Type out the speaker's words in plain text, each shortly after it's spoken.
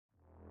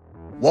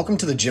Welcome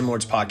to the Gym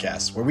Lords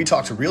Podcast, where we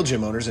talk to real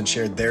gym owners and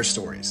share their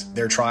stories,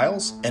 their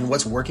trials, and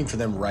what's working for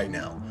them right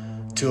now.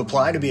 To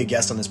apply to be a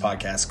guest on this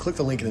podcast, click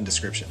the link in the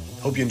description.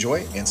 Hope you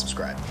enjoy and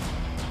subscribe.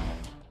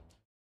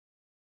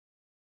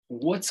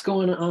 What's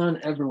going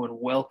on, everyone?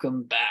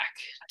 Welcome back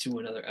to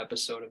another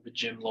episode of the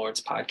Gym Lords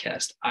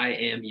Podcast. I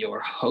am your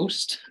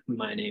host.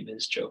 My name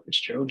is Joe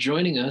Fitzgerald.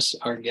 Joining us,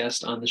 our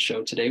guest on the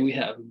show today, we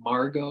have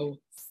Margo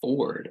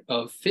Ford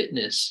of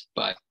Fitness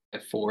by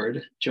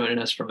Ford, joining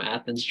us from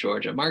Athens,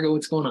 Georgia. Margo,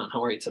 what's going on?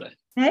 How are you today?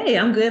 Hey,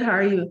 I'm good. How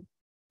are you?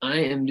 I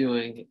am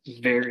doing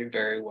very,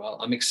 very well.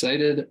 I'm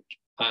excited.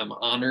 I'm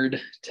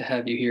honored to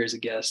have you here as a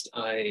guest.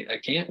 I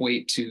can't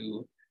wait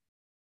to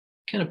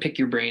kind of pick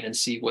your brain and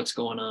see what's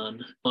going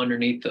on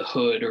underneath the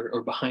hood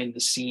or behind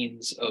the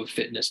scenes of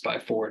Fitness by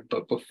Ford.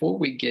 But before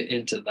we get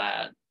into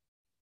that,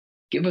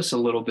 give us a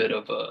little bit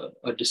of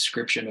a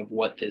description of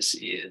what this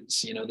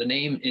is. You know, the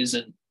name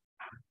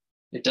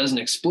it doesn't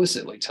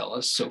explicitly tell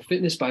us. So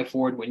Fitness by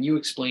Ford, when you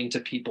explain to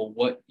people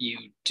what you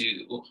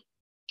do,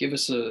 give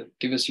us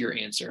your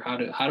answer.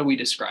 How do we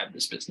describe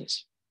this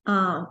business?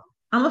 I'm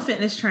a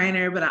fitness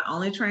trainer, but I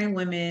only train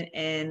women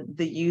and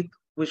the youth,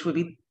 which would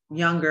be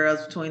young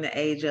girls between the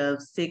age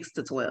of 6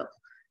 to 12.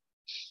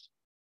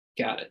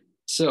 Got it.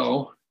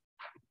 So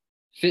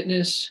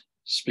fitness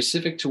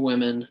specific to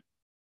women.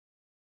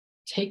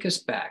 Take us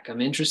back. I'm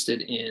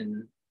interested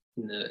in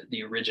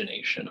the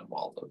origination of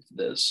all of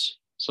this.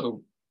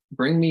 So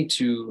bring me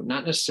to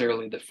not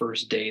necessarily the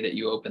first day that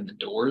you opened the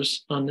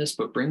doors on this,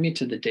 but bring me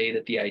to the day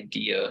that the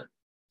idea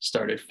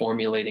started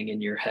formulating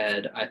in your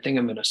head. I think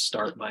I'm going to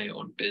start my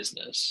own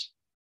business.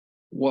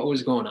 What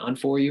was going on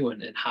for you,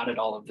 and how did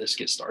all of this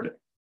get started?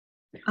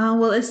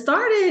 Well, it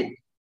started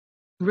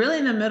really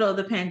in the middle of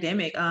the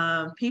pandemic.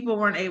 People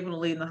weren't able to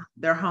leave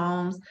their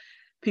homes.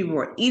 People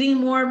were eating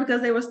more because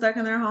they were stuck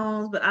in their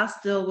homes, but I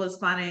still was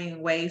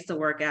finding ways to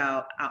work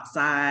out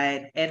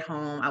outside, at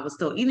home. I was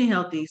still eating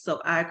healthy, so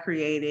I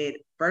created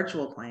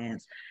virtual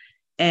plans.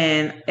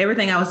 And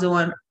everything I was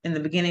doing in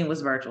the beginning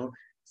was virtual.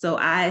 So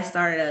I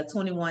started a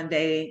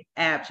 21-day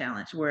ab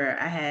challenge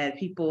where I had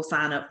people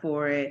sign up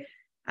for it.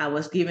 I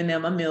was giving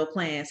them a meal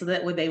plan so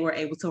that way they were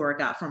able to work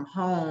out from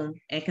home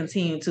and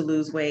continue to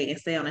lose weight and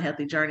stay on a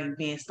healthy journey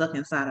being stuck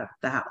inside of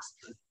the house.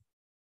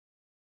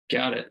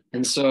 Got it.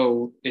 And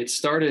so it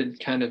started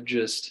kind of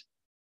just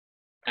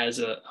as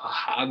a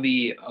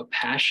hobby, a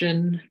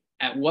passion.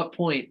 At what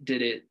point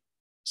did it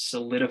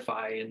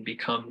solidify and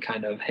become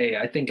kind of, hey,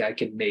 I think I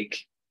can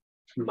make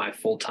my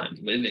full-time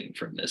living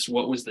from this?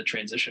 What was the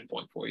transition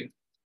point for you?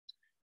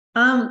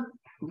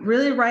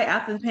 Really right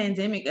after the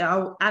pandemic,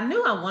 I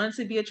knew I wanted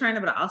to be a trainer,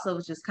 but I also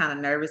was just kind of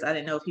nervous. I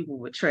didn't know if people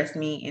would trust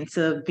me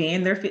into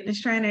being their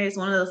fitness trainer. It's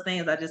one of those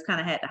things I just kind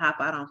of had to hop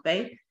out on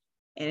faith,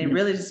 and it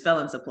really just fell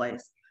into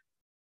place.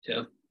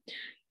 Yeah.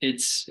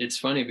 It's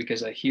funny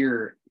because I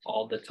hear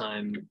all the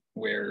time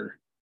where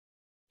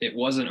it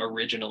wasn't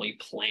originally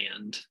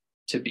planned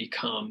to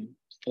become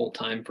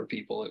full-time for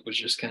people. It was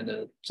just kind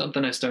of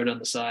something I started on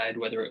the side,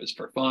 whether it was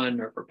for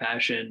fun or for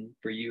passion,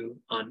 for you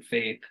on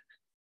faith.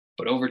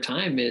 But over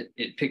time,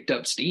 it picked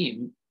up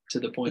steam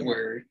to the point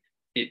where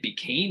it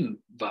became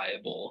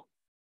viable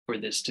for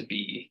this to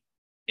be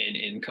an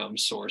income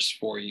source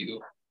for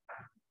you.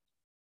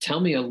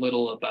 Tell me a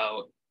little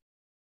about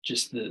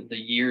just the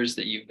years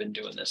that you've been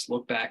doing this.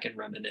 Look back and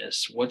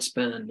reminisce. What's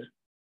been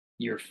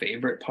your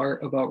favorite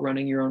part about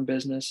running your own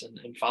business,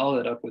 and follow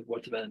that up with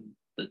what's been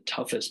the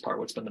toughest part?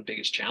 What's been the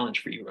biggest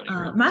challenge for you running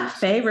your own My business?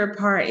 favorite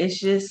part is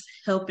just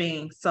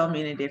helping so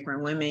many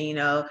different women. You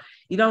know,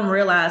 you don't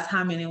realize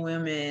how many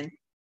women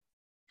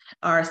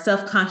are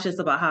self-conscious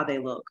about how they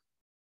look.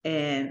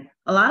 And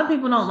a lot of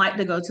people don't like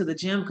to go to the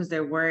gym because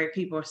they're worried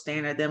people are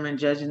staring at them and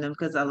judging them,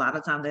 because a lot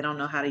of times they don't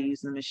know how to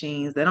use the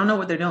machines. They don't know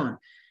what they're doing.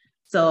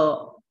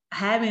 So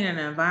having an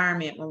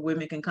environment where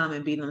women can come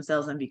and be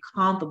themselves and be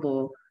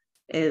comfortable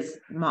is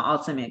my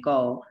ultimate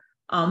goal.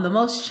 The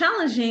most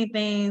challenging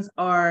things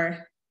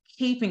are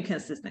keeping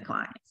consistent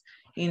clients.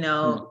 You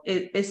know,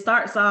 it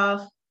starts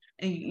off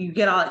and you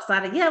get all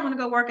excited. Yeah, I want to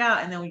go work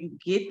out. And then when you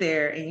get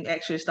there and you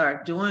actually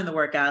start doing the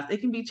workouts, it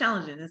can be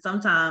challenging. And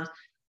sometimes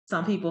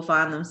some people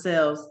find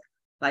themselves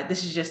like,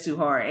 this is just too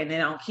hard, and they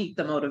don't keep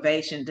the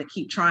motivation to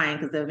keep trying,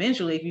 because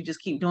eventually if you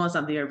just keep doing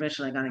something, you're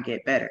eventually going to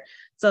get better.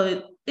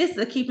 So it's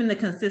the keeping the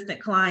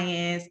consistent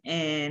clients.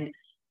 And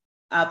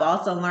I've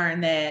also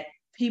learned that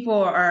people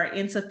are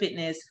into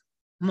fitness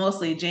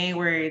mostly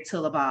January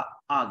till about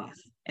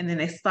August, and then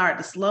they start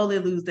to slowly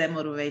lose that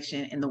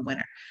motivation in the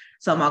winter.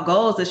 So my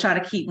goal is to try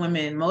to keep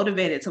women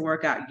motivated to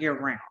work out year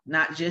round,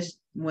 not just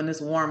when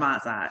it's warm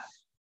outside.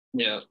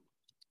 Yeah,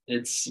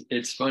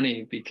 it's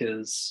funny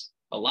because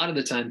a lot of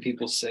the time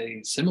people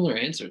say similar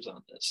answers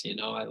on this. You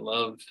know, I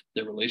love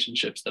the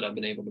relationships that I've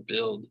been able to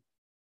build,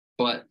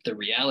 but the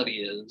reality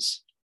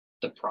is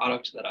the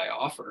product that I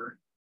offer,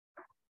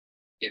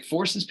 it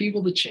forces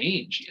people to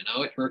change. You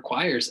know, it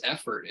requires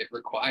effort. It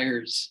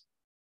requires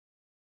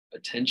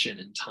attention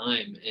and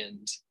time,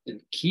 and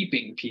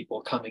keeping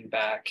people coming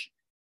back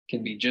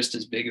can be just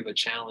as big of a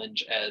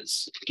challenge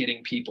as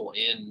getting people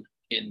in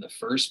the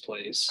first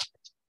place.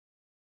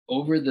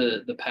 over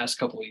the past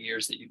couple of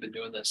years that you've been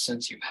doing this,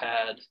 since you've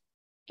had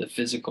the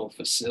physical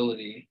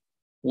facility,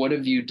 what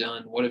have you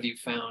done? What have you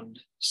found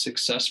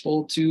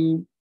successful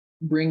to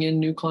bring in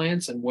new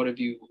clients, and what have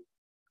you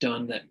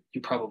done that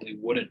you probably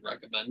wouldn't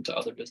recommend to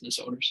other business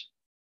owners?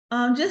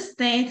 Just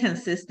staying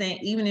consistent,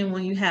 even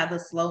when you have the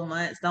slow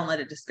months, don't let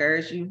it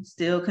discourage you.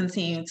 Still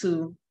continue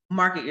to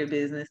market your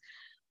business.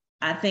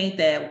 I think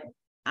that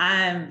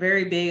I'm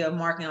very big of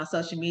marketing on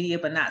social media,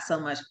 but not so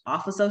much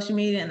off of social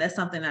media. And that's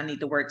something I need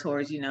to work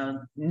towards,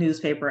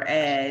 newspaper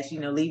ads,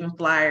 leaving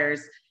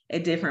flyers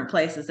at different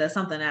places. That's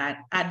something I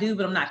do,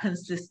 but I'm not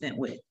consistent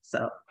with.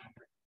 So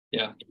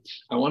yeah,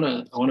 I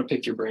wanna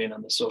pick your brain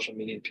on the social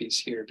media piece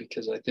here,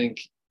 because I think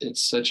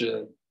it's such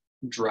a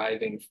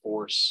driving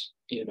force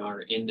in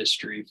our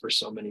industry for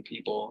so many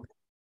people.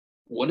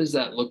 What does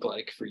that look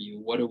like for you?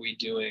 What are we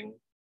doing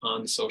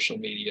on social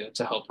media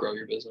to help grow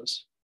your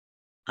business?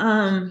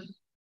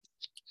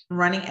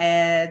 Running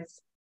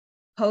ads,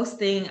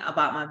 posting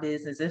about my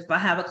business. If I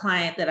have a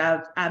client that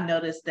I've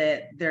noticed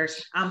that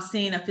I'm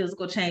seeing a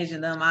physical change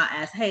in them, I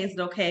ask, hey, is it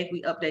okay if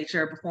we update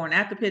your before and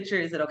after picture?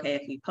 Is it okay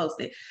if we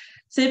post it?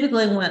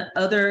 Typically, when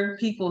other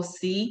people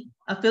see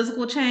a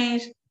physical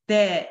change,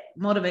 that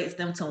motivates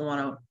them to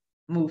want to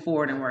move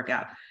forward and work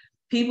out.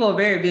 People are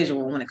very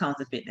visual when it comes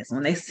to fitness.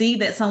 When they see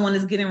that someone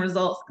is getting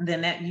results,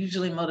 then that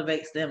usually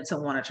motivates them to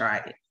want to try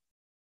it.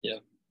 Yeah.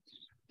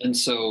 And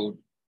so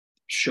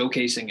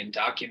showcasing and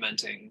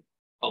documenting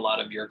a lot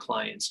of your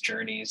clients'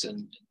 journeys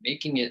and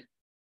making it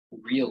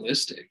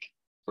realistic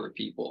for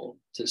people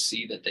to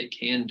see that they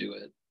can do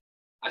it,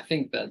 I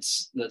think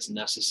that's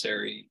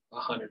necessary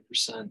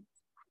 100%.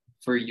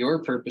 For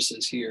your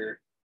purposes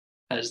here,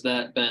 has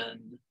that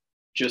been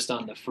just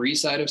on the free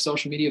side of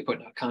social media,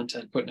 putting out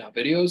content, putting out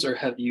videos, or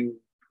have you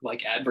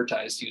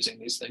advertised using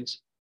these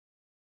things?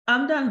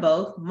 I've done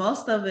both.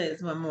 Most of it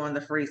is more on the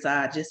free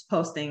side, just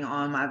posting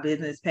on my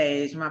business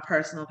page, my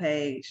personal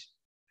page,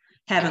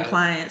 having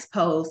clients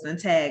post and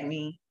tag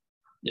me.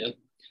 Yeah.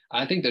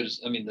 I think there's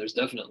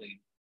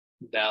definitely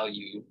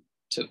value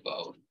to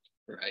both,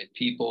 right?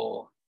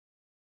 People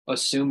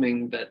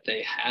assuming that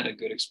they had a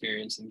good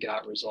experience and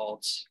got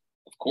results,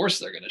 of course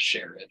they're going to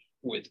share it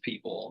with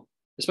people,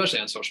 especially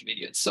on social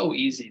media. It's so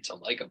easy to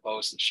like a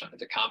post,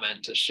 to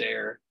comment, to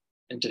share,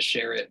 and to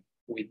share it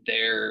with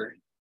their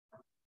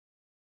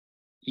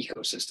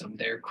ecosystem,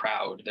 their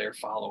crowd, their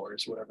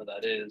followers, whatever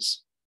that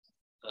is.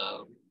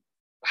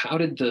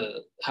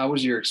 How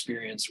was your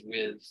experience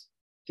with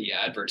the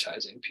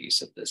advertising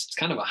piece of this? It's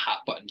kind of a hot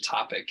button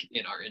topic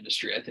in our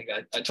industry. I think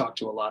I talk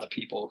to a lot of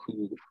people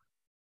who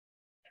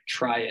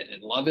try it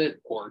and love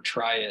it, or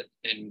try it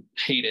and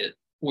hate it.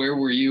 Where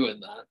were you in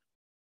that?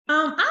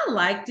 I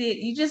liked it.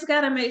 You just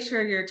got to make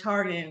sure you're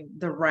targeting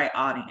the right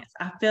audience.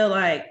 I feel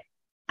like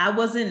I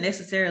wasn't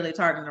necessarily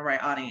targeting the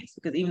right audience,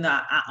 because even though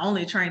I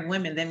only train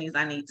women, that means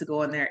I need to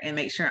go in there and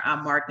make sure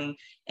I'm marketing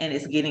and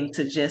it's getting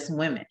to just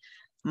women.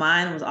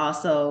 Mine was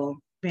also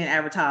being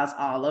advertised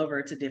all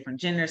over to different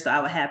genders. So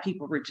I would have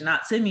people reaching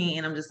out to me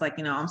and I'm just like,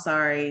 I'm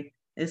sorry,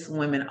 it's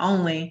women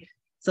only.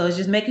 So it's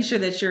just making sure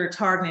that you're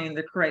targeting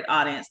the correct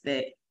audience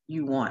that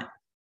you want.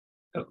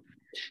 Oh.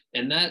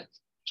 And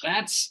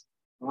that's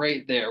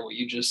right there, what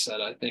you just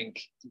said. I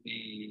think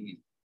the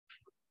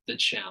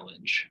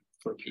challenge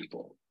for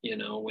people,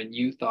 when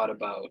you thought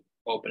about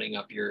opening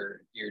up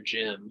your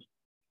gym,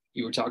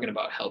 you were talking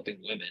about helping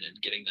women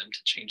and getting them to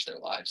change their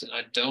lives. And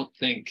I don't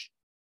think,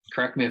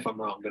 correct me if I'm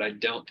wrong, but I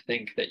don't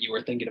think that you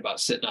were thinking about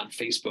sitting on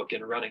Facebook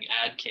and running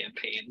ad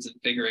campaigns and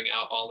figuring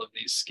out all of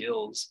these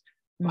skills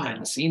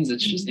behind the scenes.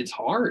 It's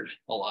hard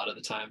a lot of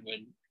the time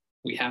when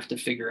we have to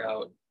figure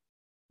out,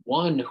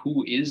 one,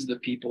 who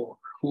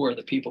are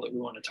the people that we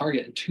want to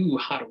target, and two,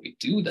 how do we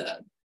do that?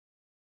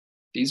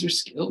 These are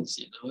skills,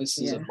 this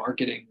is a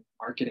marketing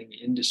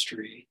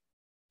industry,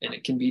 and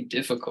it can be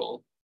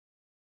difficult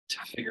to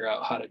figure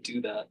out how to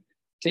do that.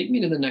 Take me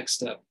to the next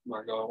step,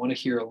 Margo. I want to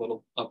hear a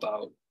little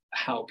about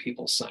how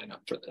people sign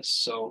up for this.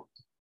 So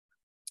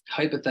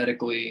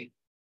hypothetically,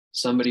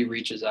 somebody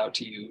reaches out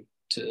to you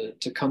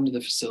to come to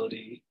the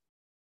facility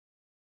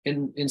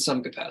in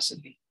some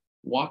capacity.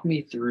 Walk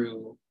me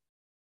through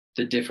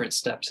the different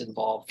steps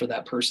involved for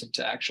that person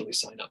to actually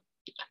sign up.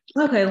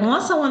 Okay,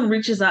 once someone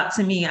reaches out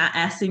to me, I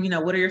ask them,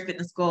 what are your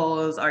fitness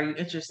goals? Are you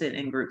interested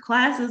in group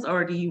classes,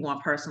 or do you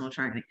want personal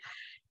training?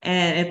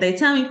 And if they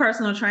tell me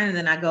personal training,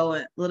 then I go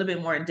a little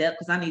bit more in depth,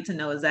 because I need to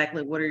know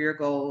exactly what are your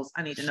goals.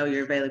 I need to know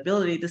your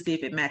availability to see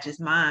if it matches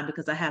mine,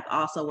 because I have to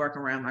also work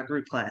around my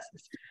group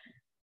classes.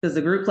 Because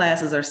the group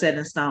classes are set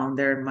in stone.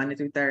 They're Monday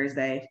through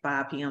Thursday,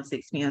 5 p.m.,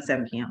 6 p.m.,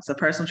 7 p.m. So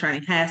personal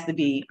training has to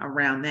be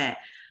around that.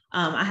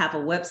 I have a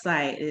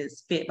website,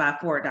 it's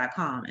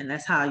fitbyford.com, and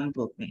that's how you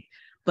book me.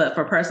 But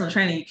for personal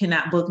training, you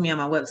cannot book me on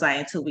my website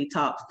until we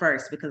talk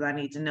first, because I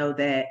need to know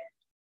that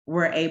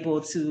we're able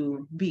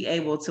to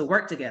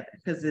work together,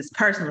 because it's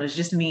personal, it's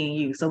just me and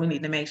you. So we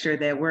need to make sure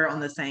that we're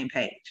on the same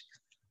page.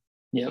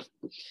 Yep.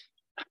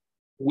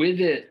 With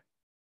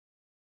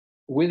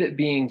it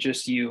being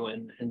just you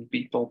and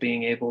people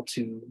being able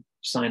to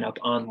sign up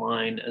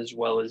online as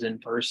well as in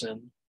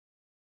person,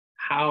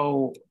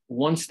 how,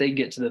 once they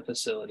get to the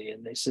facility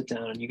and they sit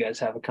down and you guys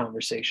have a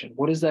conversation,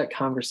 what is that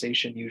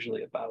conversation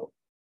usually about?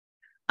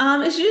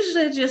 It's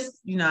usually just,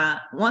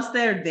 once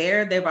they're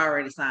there, they've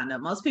already signed up.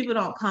 Most people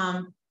don't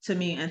come to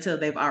me until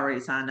they've already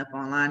signed up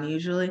online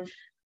usually.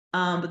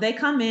 But they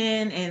come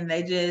in and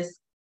they just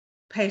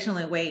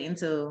patiently wait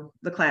until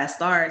the class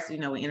starts. We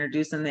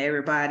introduce them to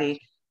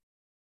everybody.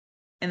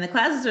 And the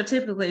classes are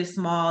typically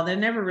small. They're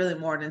never really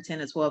more than 10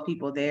 to 12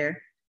 people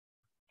there.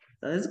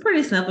 So it's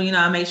pretty simple.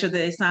 I make sure that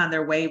they sign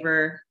their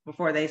waiver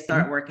before they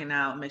start working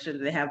out, make sure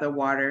that they have their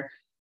water,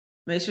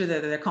 make sure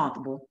that they're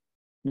comfortable.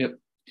 Yep.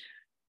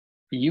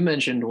 You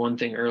mentioned one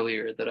thing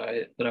earlier that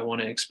I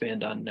want to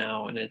expand on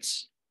now, and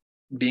it's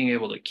being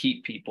able to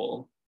keep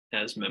people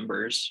as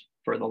members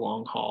for the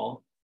long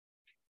haul.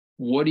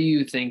 What do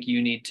you think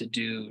you need to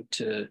do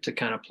to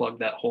kind of plug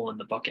that hole in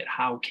the bucket?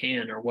 How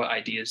can, or what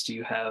ideas do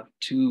you have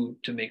to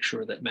make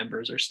sure that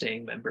members are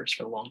staying members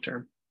for the long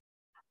term?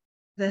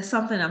 That's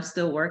something I'm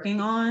still working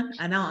on.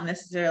 I don't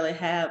necessarily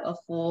have a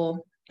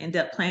full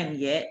in-depth plan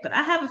yet, but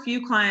I have a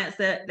few clients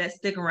that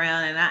stick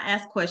around, and I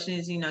ask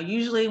questions.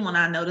 Usually when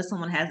I notice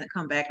someone hasn't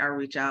come back, I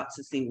reach out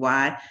to see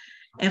why.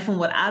 And from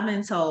what I've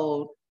been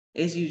told,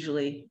 is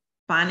usually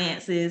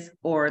finances,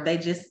 or they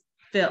just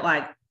felt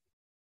like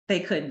they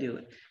couldn't do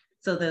it.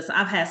 So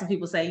I've had some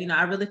people say,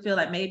 I really feel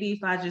like maybe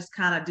if I just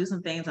kind of do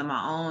some things on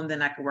my own,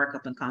 then I can work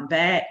up and come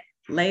back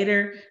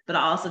later. But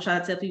I also try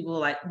to tell people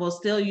like, well,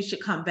 still you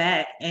should come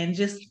back and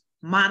just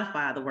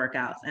modify the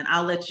workouts, and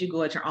I'll let you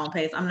go at your own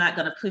pace. I'm not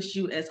going to push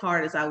you as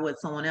hard as I would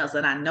someone else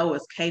that I know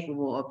is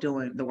capable of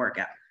doing the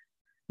workout.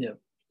 Yeah.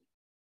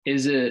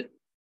 Is it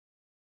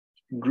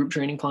group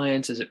training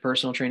clients? Is it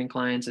personal training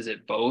clients? Is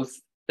it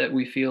both that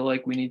we feel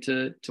like we need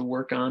to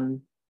work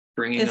on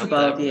bringing it's up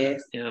both, that?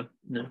 yes. Yeah.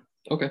 No.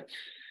 Okay.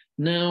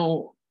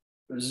 Now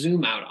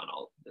zoom out on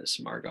all of this,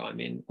 Margo. I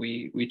mean,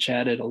 we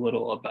chatted a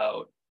little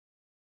about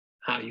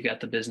how you got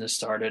the business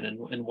started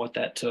and what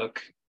that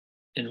took.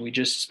 And we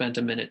just spent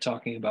a minute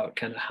talking about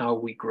kind of how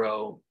we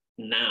grow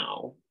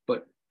now,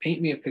 but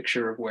paint me a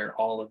picture of where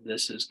all of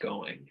this is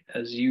going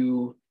as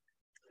you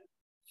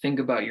think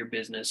about your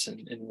business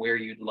and where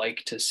you'd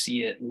like to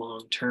see it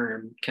long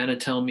term. Kind of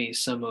tell me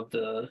some of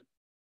the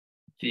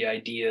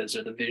ideas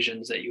or the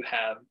visions that you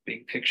have,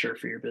 big picture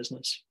for your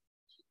business.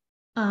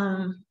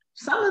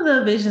 Some of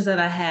the visions that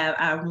I have,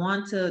 I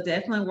want to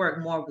definitely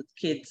work more with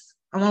kids.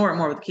 I want to work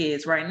more with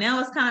kids. Right now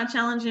it's kind of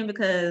challenging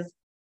because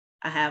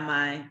I have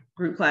my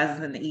group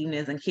classes in the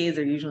evenings, and kids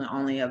are usually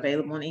only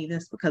available in the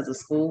evenings because of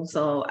school.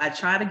 So I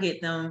try to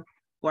get them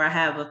where I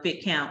have a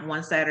fit camp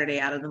one Saturday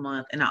out of the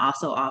month. And I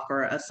also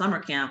offer a summer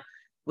camp,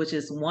 which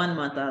is 1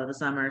 month out of the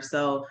summer.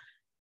 So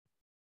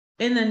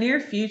in the near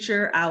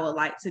future, I would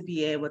like to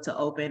be able to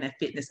open a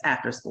fitness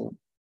after school.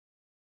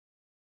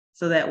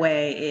 So that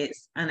way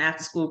it's an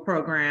after school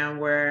program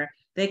where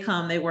they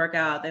come, they work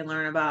out, they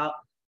learn about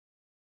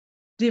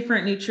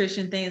different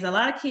nutrition things. A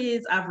lot of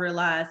kids I've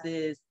realized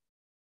is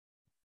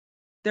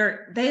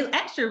they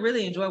actually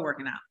really enjoy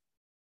working out,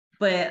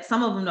 but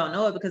some of them don't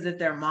know it because if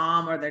their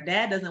mom or their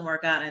dad doesn't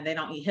work out and they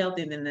don't eat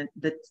healthy, then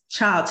the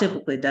child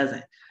typically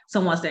doesn't. So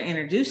once they're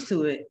introduced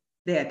to it,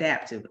 they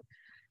adapt to it.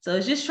 So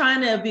it's just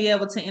trying to be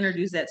able to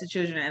introduce that to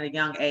children at a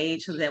young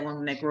age so that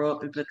when they grow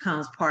up, it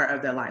becomes part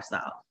of their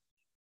lifestyle.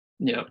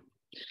 Yeah.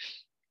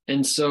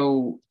 And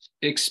so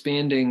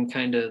expanding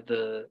kind of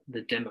the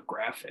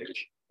demographic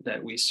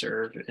that we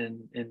serve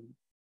and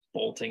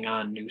bolting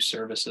on new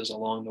services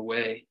along the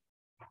way.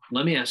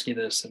 Let me ask you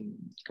this, and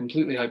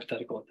completely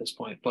hypothetical at this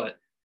point, but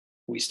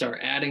we start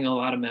adding a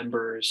lot of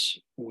members.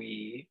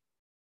 We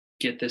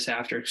get this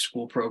after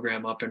school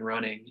program up and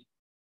running.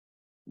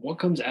 What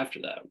comes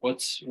after that?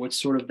 What's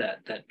sort of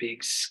that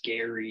big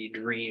scary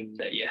dream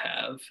that you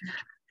have?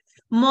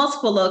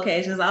 Multiple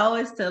locations. I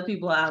always tell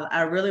people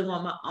I really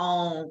want my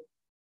own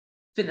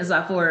fitness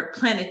for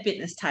Planet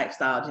Fitness type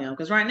style gym,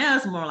 because right now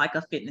it's more like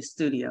a fitness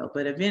studio,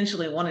 but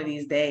eventually one of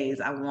these days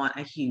I want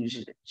a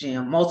huge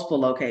gym, multiple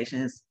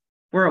locations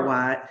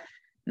worldwide,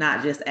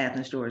 not just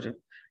Athens, Georgia.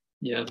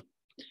 Yeah.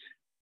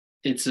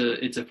 It's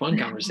a fun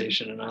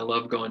conversation, and I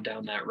love going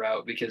down that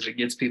route because it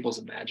gets people's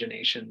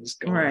imaginations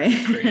going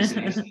right.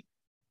 crazy.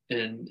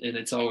 and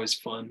it's always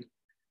fun.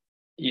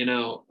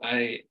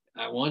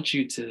 I want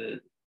you to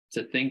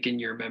think in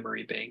your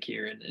memory bank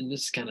here, and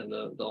this is kind of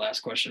the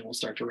last question. We'll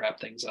start to wrap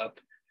things up.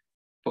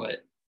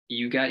 But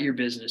you got your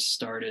business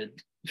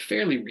started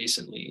fairly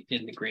recently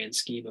in the grand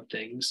scheme of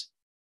things.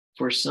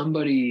 For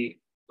somebody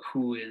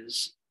who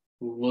is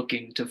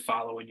looking to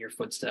follow in your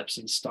footsteps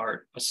and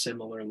start a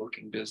similar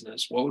looking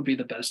business, what would be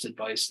the best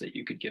advice that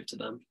you could give to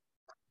them?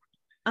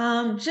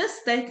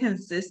 Just stay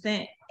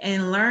consistent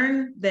and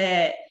learn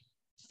that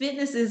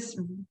fitness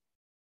is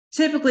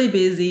typically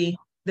busy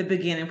the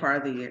beginning part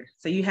of the year.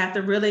 So you have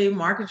to really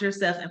market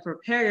yourself and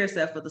prepare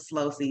yourself for the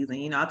slow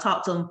season. I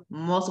talked to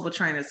multiple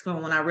trainers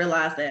when I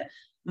realized that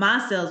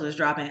my sales was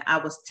dropping, I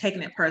was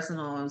taking it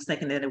personal and was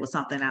thinking that it was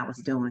something I was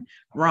doing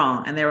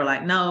wrong. And they were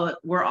like, no,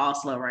 we're all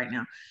slow right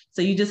now.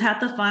 So you just have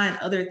to find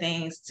other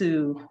things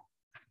to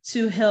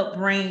to help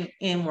bring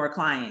in more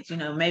clients. You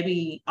know,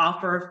 maybe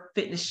offer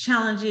fitness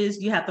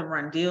challenges. You have to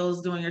run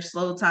deals during your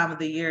slow time of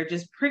the year.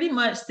 Just pretty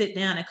much sit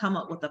down and come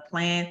up with a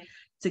plan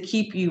to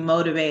keep you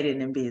motivated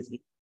and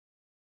busy.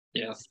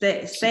 Yeah.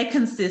 Stay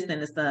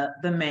consistent is the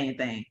main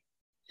thing.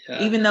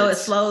 Yeah, even though it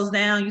slows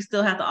down, you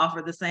still have to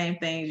offer the same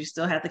things. You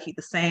still have to keep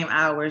the same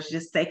hours.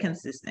 Just stay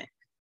consistent.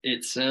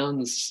 It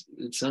sounds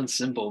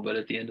simple, but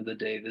at the end of the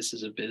day, this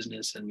is a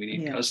business and we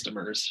need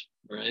customers,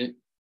 right?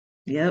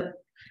 Yep.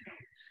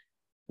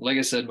 Like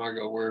I said,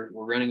 Margo, we're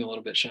running a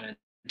little bit shy on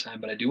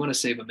time, but I do want to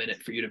save a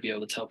minute for you to be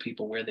able to tell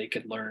people where they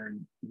could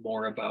learn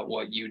more about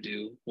what you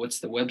do. What's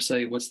the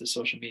website? What's the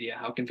social media?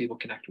 How can people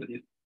connect with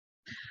you?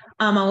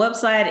 My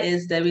website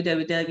is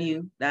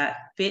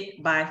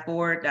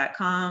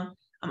www.fitbyford.com.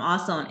 I'm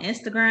also on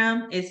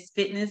Instagram. It's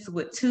fitness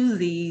with 2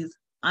 Z's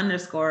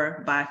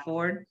 _by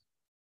Ford.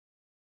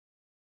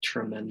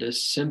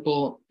 Tremendous.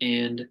 Simple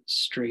and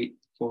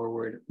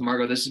straightforward.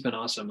 Margo, this has been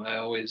awesome. I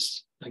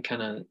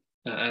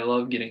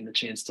love getting the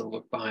chance to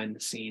look behind the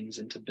scenes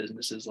into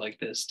businesses like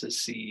this to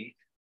see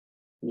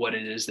what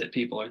it is that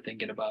people are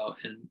thinking about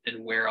and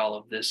where all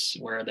of this,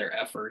 where their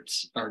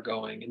efforts are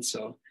going. And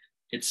so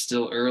it's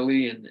still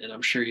early and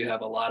I'm sure you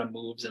have a lot of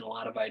moves and a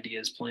lot of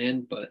ideas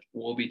planned, but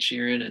we'll be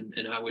cheering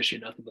and I wish you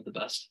nothing but the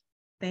best.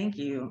 Thank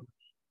you.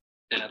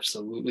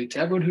 Absolutely. To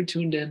everyone who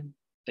tuned in,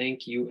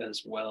 thank you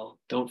as well.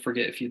 Don't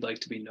forget, if you'd like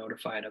to be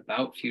notified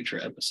about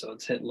future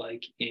episodes, hit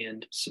like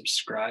and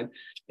subscribe.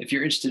 If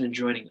you're interested in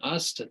joining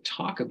us to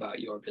talk about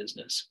your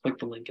business, click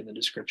the link in the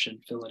description,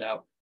 fill it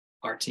out.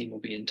 Our team will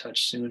be in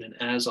touch soon. And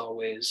as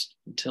always,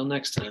 until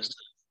next time,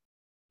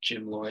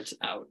 Gym Lords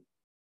out.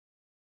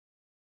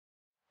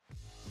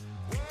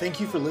 Thank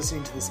you for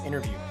listening to this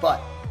interview,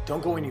 but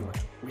don't go anywhere.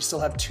 We still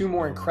have 2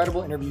 more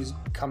incredible interviews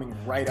coming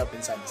right up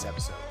inside this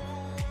episode.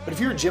 But if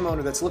you're a gym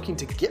owner that's looking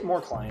to get more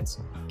clients,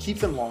 keep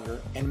them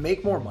longer, and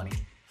make more money,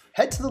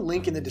 head to the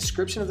link in the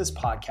description of this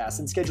podcast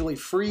and schedule a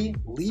free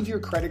leave your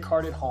credit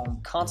card at home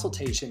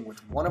consultation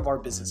with one of our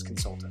business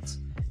consultants.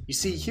 You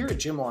see, here at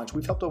Gym Launch,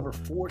 we've helped over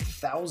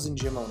 4,000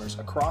 gym owners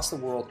across the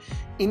world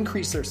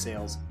increase their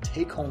sales,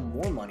 take home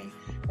more money,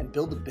 and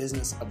build the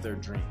business of their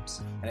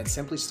dreams. And it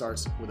simply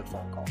starts with a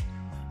phone call.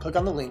 Click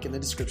on the link in the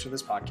description of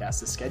this podcast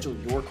to schedule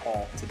your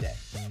call today.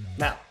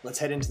 Now, let's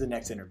head into the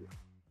next interview.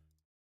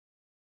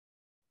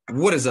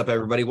 What is up,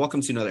 everybody?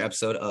 Welcome to another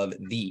episode of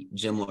the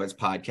Gym Lords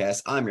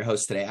podcast. I'm your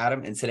host today,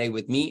 Adam, and today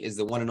with me is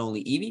the one and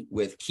only Evie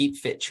with Keep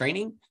Fit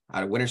Training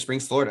out of Winter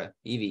Springs, Florida.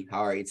 Evie, how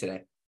are you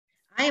today?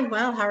 I am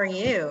well. How are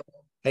you?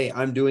 Hey,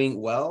 I'm doing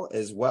well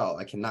as well.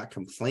 I cannot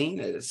complain.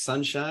 It is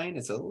sunshine.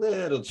 It's a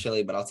little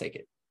chilly, but I'll take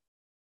it.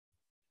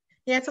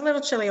 Yeah, it's a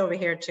little chilly over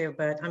here too,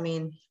 but I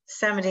mean,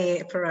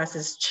 70 for us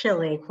is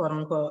chilly, quote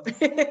unquote.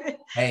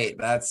 Hey,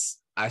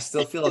 I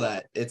still feel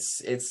that.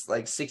 It's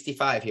like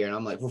 65 here, and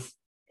I'm like, oof.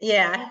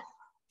 Yeah.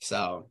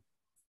 So,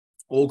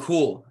 well,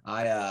 cool.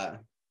 I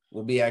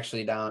will be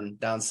actually down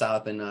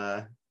south in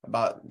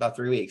about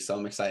 3 weeks, so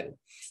I'm excited.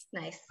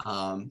 Nice.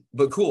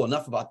 But cool.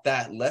 Enough about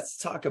that. Let's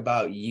talk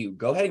about you.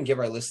 Go ahead and give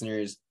our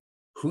listeners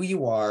who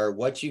you are,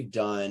 what you've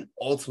done,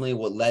 ultimately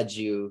what led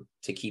you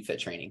to Keep Fit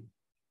Training.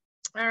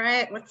 All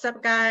right. What's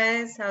up,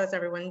 guys? How is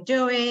everyone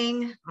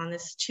doing on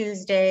this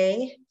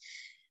Tuesday?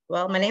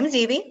 Well, my name is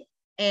Evie,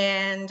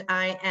 and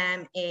I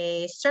am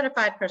a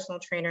certified personal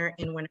trainer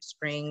in Winter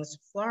Springs,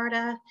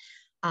 Florida.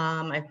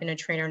 I've been a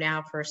trainer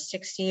now for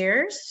 6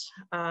 years.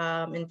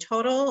 In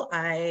total,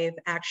 I've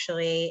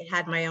actually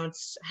have my own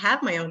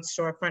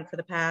storefront for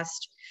the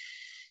past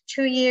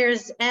 2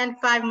 years and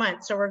 5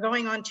 months. So we're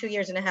going on 2.5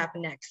 years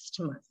next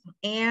month.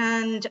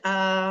 And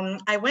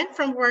I went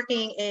from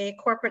working a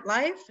corporate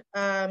life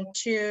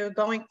to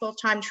going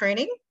full-time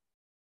training.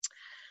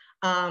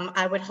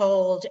 I would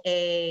hold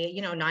a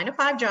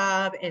 9-to-5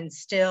 job and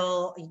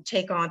still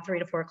take on 3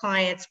 to 4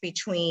 clients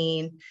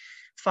between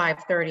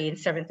 5:30 and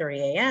 7:30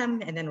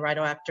 a.m. And then right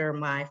after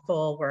my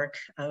full work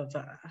of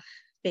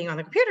being on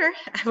the computer,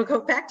 I would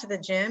go back to the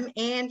gym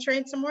and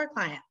train some more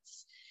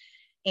clients.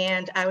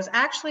 And I was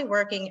actually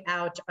working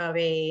out of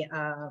a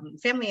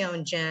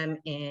family-owned gym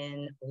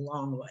in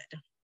Longwood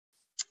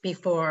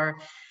before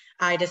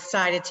I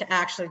decided to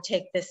actually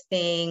take this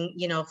thing,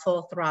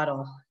 full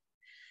throttle.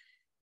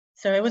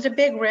 So it was a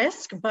big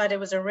risk, but it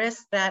was a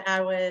risk that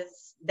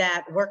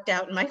worked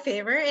out in my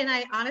favor. And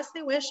I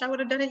honestly wish I would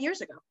have done it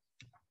years ago.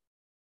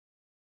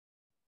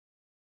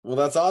 Well,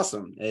 that's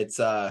awesome. It's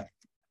kind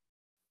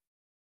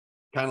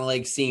of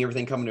like seeing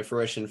everything come to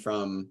fruition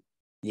from,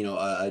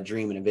 a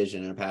dream and a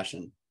vision and a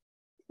passion.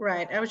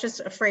 Right. I was just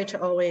afraid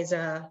to always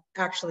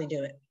actually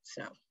do it.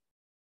 So,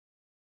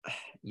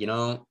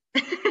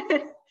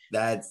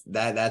 that's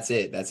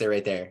it. That's it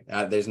right there.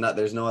 There's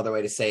no other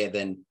way to say it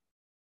than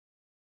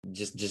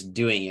just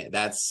doing it.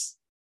 That's,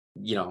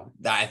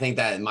 I think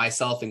that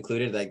myself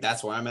included, like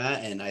that's where I'm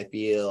at. And I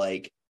feel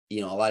like,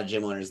 a lot of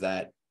gym owners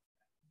that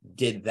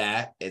did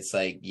that, it's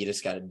like, you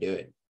just got to do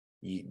it.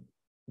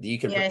 You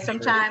can,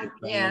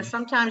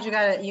 sometimes you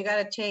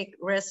gotta take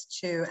risks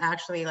to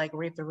actually like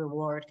reap the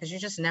reward, because you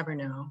just never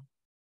know.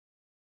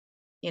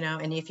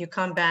 and if you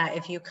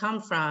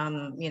come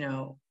from,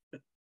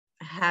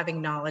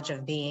 having knowledge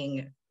of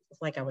being,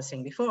 like I was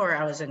saying before,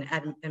 I was an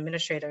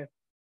administrative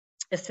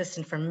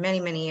assistant for many,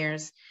 many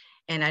years.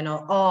 And I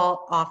know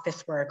all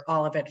office work,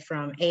 all of it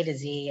from A to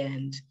Z,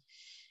 and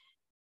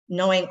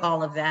knowing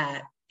all of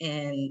that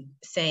and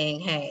saying,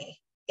 hey,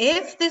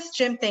 if this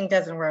gym thing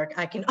doesn't work,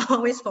 I can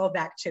always fall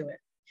back to it.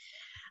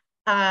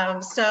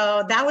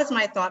 So that was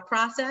my thought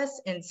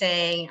process in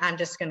saying, I'm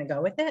just going to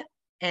go with it.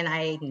 And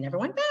I never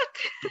went back.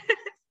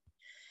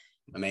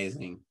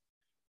 Amazing.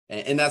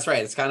 And that's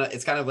right. It's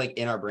kind of like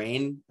in our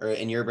brain, or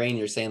in your brain,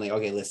 you're saying like,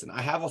 okay, listen,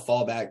 I have a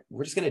fallback.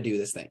 We're just going to do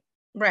this thing.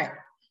 Right.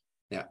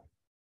 Yeah.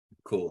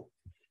 Cool.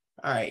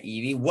 All right,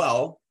 Evie.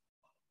 Well,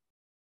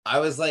 I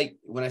was like,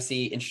 when I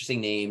see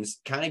interesting names,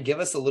 kind of give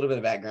us a little bit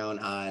of background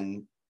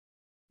on,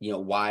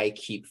 why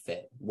Keep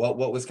Fit? What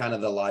was kind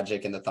of the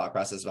logic and the thought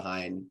process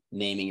behind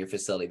naming your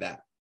facility that?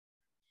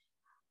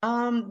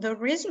 The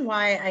reason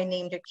why I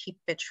named it Keep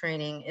Fit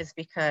Training is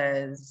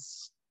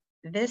because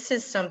this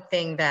is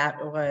something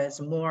that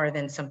was more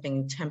than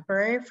something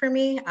temporary for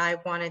me. I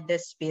wanted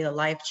this to be a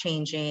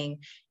life-changing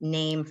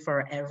name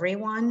for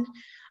everyone,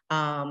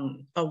 a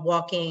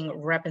walking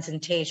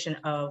representation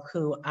of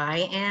who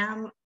I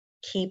am.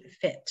 Keep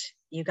fit.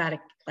 You got to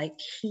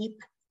keep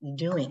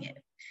doing it.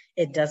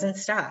 It doesn't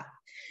stop.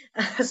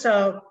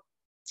 So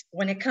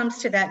when it comes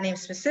to that name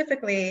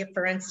specifically,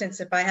 for instance,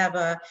 if I have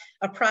a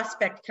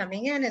prospect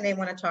coming in and they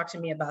want to talk to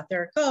me about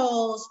their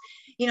goals,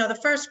 the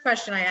first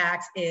question I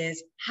ask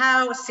is,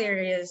 how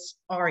serious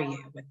are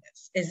you with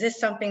this? Is this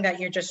something that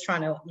you're just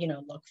trying to,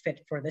 look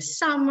fit for the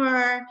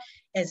summer?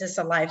 Is this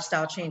a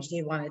lifestyle change do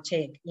you want to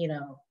take,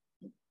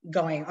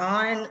 going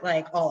on,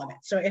 like all of it?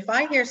 So if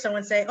I hear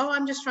someone say, oh,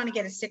 I'm just trying to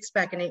get a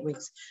 6-pack in 8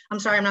 weeks, I'm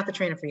sorry, I'm not the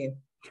trainer for you.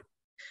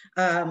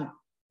 I'm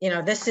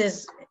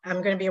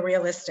going to be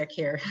realistic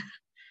here.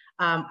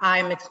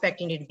 I'm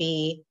expecting you to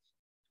be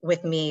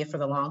with me for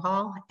the long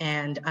haul,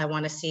 and I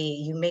want to see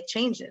you make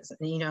changes.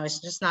 It's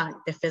just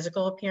not the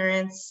physical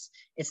appearance.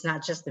 It's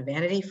not just the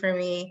vanity for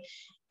me.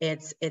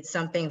 It's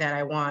something that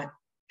I want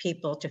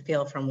people to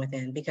feel from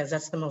within, because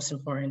that's the most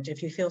important.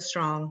 If you feel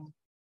strong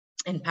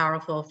and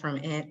powerful from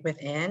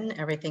within,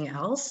 everything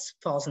else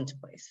falls into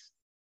place.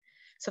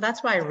 So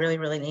that's why I really,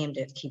 really named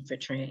it Keep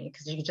Fit Training,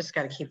 because you just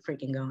got to keep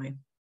freaking going.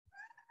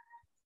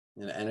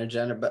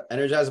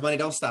 Energize money,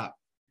 don't stop.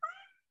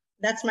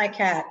 That's my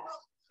cat.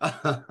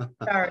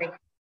 Sorry.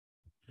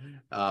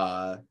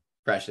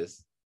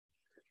 Precious.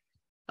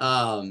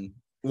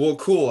 Well,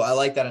 cool. I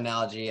like that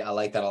analogy. I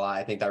like that a lot.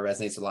 I think that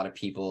resonates with a lot of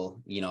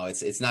people.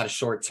 It's not a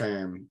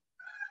short-term,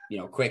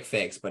 quick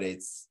fix, but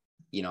it's,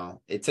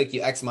 it took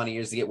you X amount of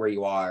years to get where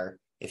you are.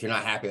 If you're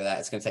not happy with that,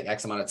 it's going to take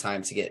X amount of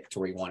time to get to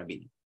where you want to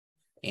be.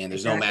 And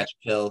there's no magic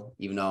pill,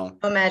 even though.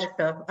 No magic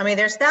pill. I mean,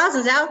 there's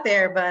thousands out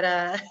there,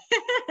 but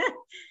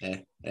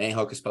it ain't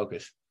hocus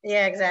pocus.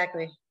 Yeah,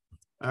 exactly.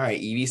 All right,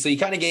 Evie. So you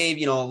kind of gave,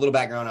 a little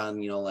background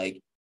on,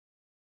 like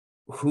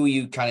who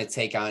you kind of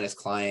take on as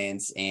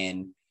clients,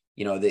 and,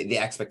 the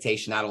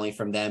expectation, not only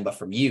from them, but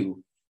from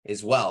you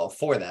as well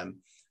for them.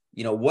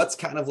 What's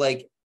kind of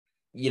like,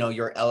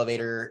 your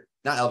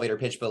not elevator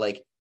pitch, but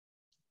like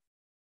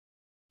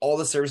all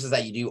the services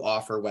that you do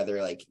offer,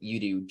 whether like you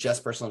do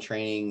just personal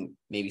training,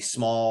 maybe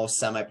small,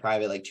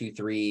 semi-private, like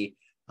 2-3,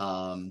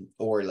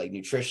 or like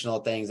nutritional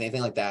things,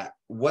 anything like that.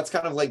 What's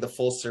kind of like the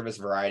full service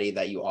variety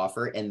that you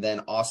offer? And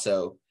then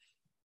also,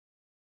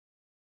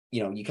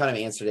 you kind of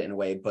answered it in a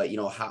way, but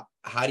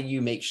how do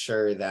you make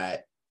sure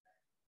that,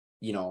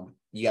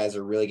 you guys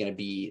are really going to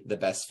be the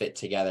best fit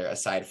together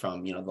aside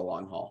from, the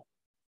long haul?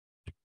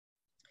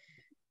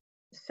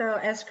 So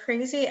as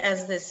crazy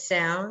as this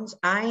sounds,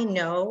 I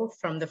know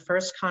from the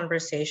first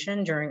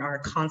conversation during our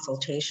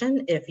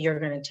consultation if you're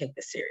going to take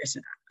this serious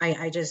or not.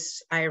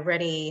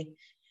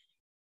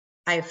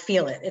 I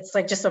feel it. It's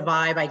like just a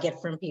vibe I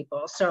get from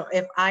people. So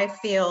if I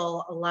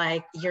feel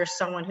like you're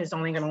someone who's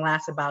only going to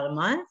last about a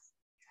month,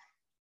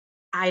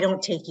 I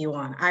don't take you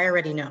on. I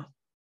already know.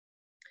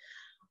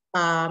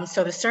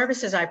 So the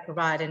services I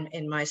provide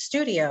in my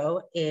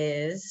studio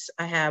is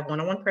I have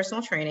one-on-one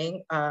personal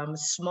training,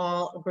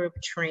 small group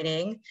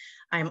training.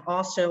 I'm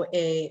also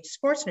a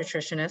sports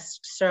nutritionist,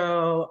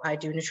 so I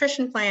do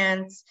nutrition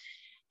plans.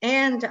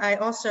 And I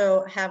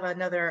also have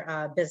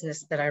another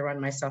business that I run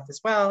myself as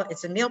well.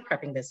 It's a meal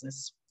prepping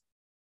business,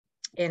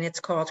 and it's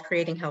called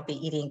Creating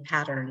Healthy Eating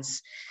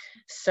Patterns.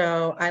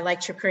 So I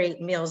like to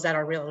create meals that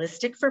are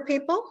realistic for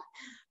people.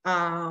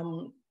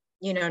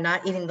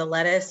 Not eating the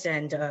lettuce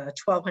and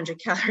 1,200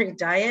 calorie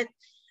diet.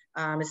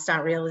 It's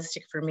not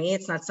realistic for me.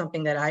 It's not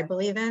something that I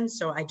believe in.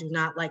 So I do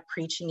not like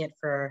preaching it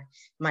for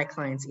my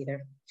clients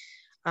either.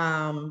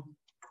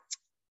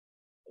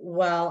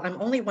 Well,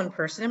 I'm only one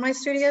person in my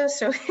studio,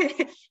 so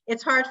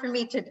it's hard for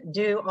me to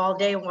do all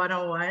day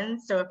one-on-one.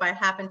 So if I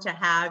happen to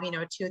have, 2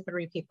 or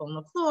 3 people on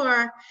the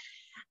floor,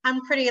 I'm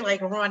pretty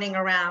like running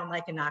around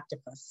like an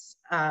octopus.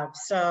 I'm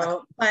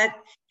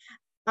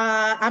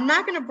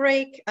not going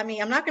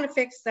to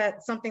fix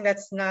something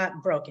that's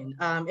not broken.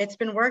 It's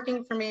been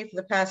working for me for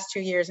the past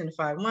 2 years and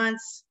 5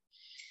 months.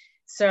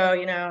 So,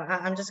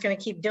 I'm just going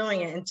to keep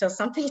doing it until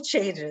something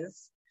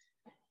changes.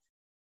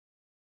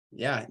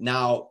 Yeah.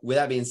 Now, with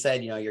that being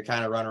said, you're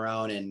kind of running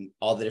around and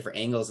all the different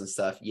angles and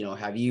stuff,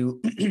 have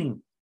you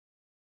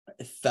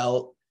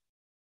felt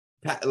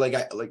like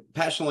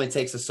passion only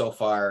takes us so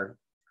far,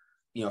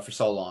 for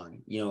so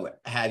long,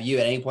 have you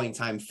at any point in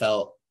time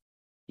felt,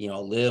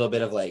 a little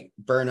bit of like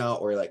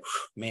burnout or like,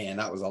 man,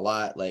 that was a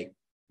lot, like,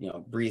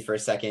 breathe for a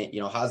second,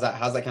 how's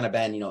that kind of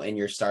been, in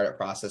your startup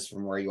process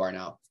from where you are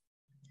now?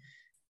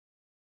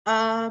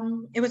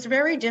 It was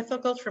very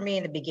difficult for me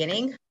in the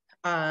beginning,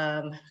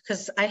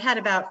 because I had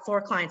about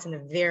 4 clients in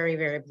the very,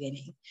 very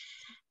beginning,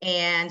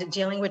 and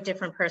dealing with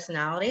different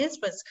personalities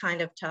was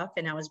kind of tough.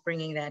 And I was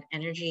bringing that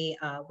energy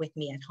with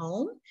me at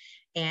home,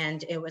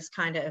 and it was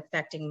kind of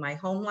affecting my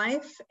home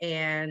life.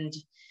 And,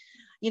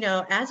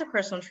 as a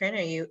personal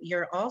trainer,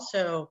 you're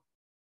also,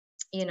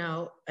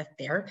 a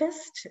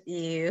therapist.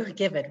 You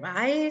give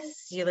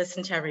advice, you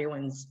listen to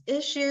everyone's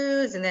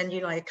issues, and then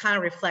you like kind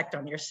of reflect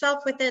on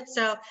yourself with it.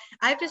 So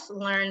I've just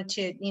learned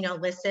to,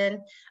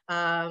 listen,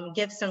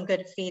 give some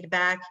good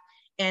feedback,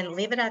 and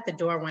leave it at the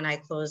door when I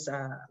close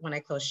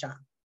shop.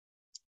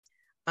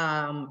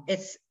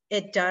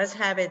 It does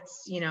have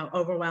its,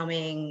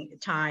 overwhelming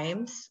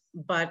times,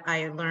 but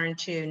I learned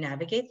to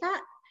navigate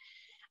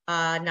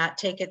that, not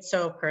take it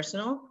so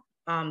personal.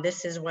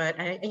 This is what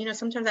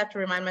sometimes I have to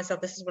remind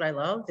myself, this is what I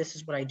love. This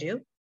is what I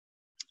do.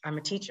 I'm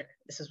a teacher.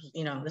 This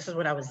is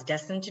what I was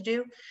destined to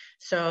do.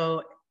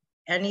 So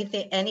any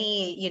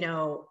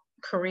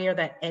career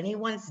that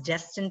anyone's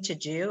destined to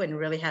do and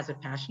really has a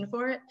passion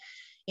for it,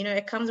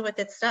 it comes with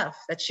its stuff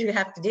that you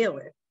have to deal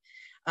with.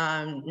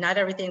 Not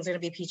everything's going to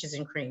be peaches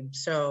and cream.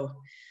 So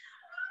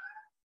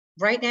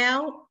right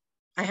now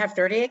I have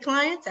 38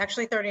 clients,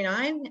 actually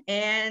 39.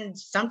 And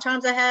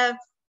sometimes I have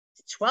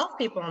 12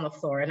 people on the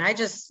floor, and I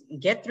just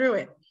get through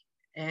it.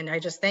 And I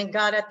just thank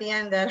God at the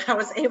end that I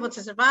was able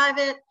to survive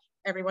it.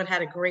 Everyone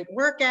had a great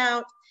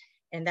workout,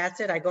 and that's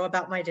it. I go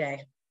about my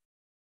day.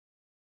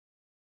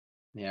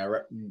 Yeah.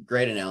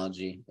 Great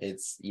analogy.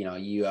 It's,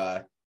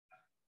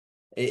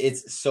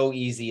 it's so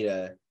easy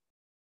to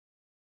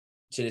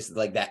just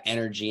like that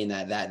energy and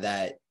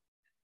that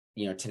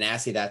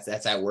tenacity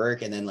that's at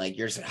work. And then like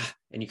you're just,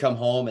 and you come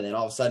home, and then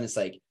all of a sudden it's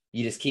like,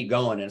 you just keep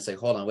going. And it's like,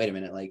 hold on, wait a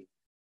minute. Like,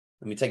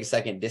 let me take a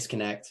second,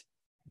 disconnect,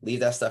 leave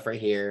that stuff right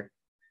here,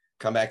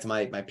 come back to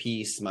my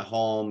peace, my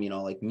home,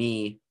 like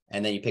me,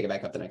 and then you pick it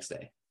back up the next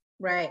day.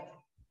 Right.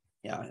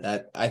 Yeah.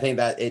 I think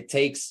that it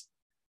takes,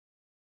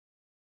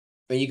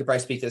 I mean, you could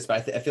probably speak to this,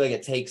 but I feel like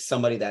it takes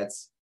somebody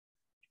that's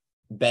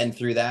been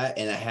through that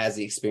and that has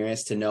the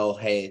experience to know,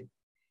 hey,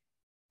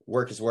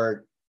 work is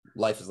work,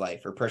 life is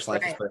life, or personal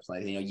life is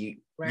personal life.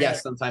 Right.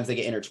 Yes, sometimes they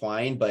get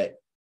intertwined, but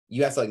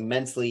you have to like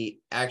mentally,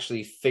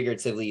 actually,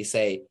 figuratively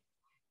say,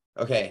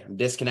 okay, I'm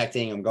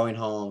disconnecting, I'm going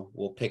home,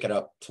 we'll pick it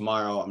up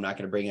tomorrow. I'm not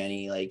going to bring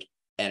any like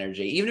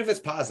energy, even if it's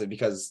positive,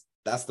 because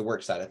that's the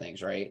work side of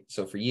things, right?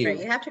 So for you,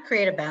 you have to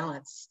create a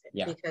balance,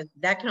 because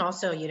that can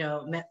also,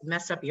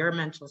 mess up your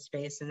mental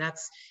space. And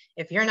that's,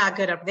 if you're not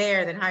good up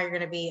there, then how you're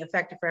going to be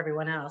effective for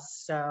everyone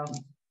else. So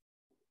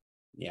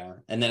yeah.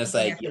 And then it's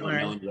like, you don't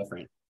know any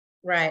different.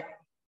 Right.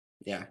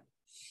 Yeah.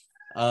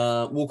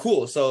 Well,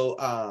 cool. So,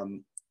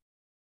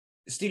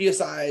 studio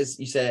size,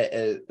 you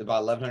said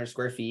about 1,100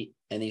 square feet,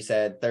 and you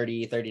said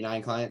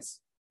 39 clients.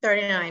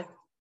 39.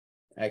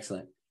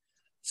 Excellent.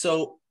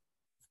 So,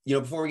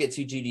 before we get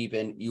too deep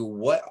in,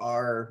 what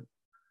are,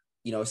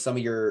 some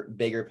of your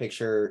bigger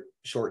picture,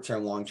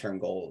 short-term, long-term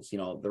goals?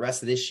 The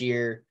rest of this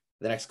year,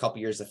 the next couple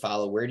of years to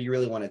follow. Where do you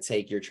really want to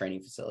take your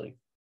training facility?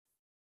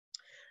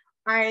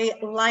 I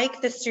like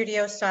the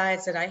studio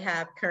size that I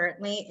have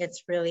currently.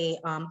 It's really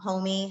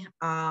homey.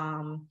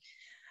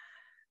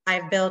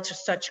 I've built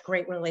such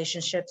great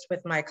relationships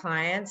with my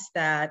clients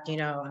that,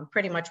 I'm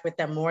pretty much with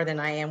them more than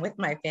I am with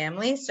my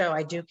family. So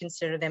I do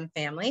consider them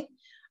family.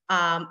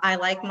 I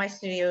like my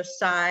studio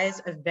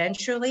size.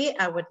 Eventually,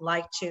 I would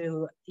like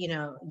to,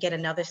 get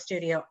another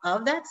studio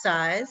of that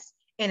size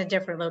in a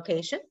different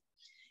location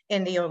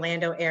in the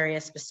Orlando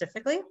area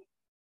specifically,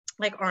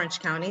 like Orange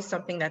County,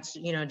 something that's,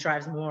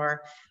 drives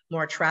more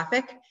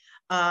traffic.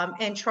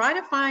 And try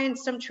to find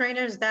some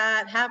trainers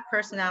that have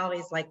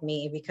personalities like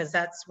me, because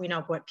that's,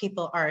 what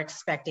people are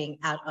expecting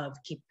out of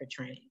Keep Fit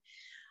Training.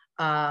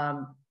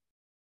 I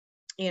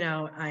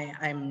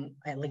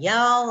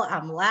yell,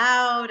 I'm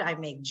loud, I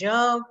make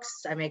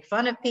jokes, I make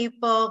fun of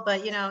people,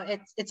 but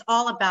it's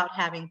all about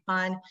having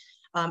fun.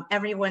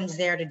 Everyone's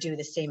there to do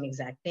the same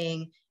exact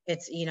thing.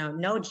 It's,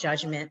 no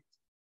judgment.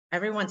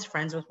 Everyone's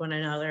friends with one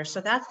another. So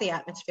that's the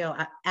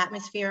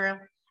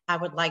atmosphere I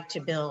would like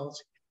to build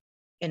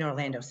in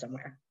Orlando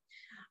somewhere.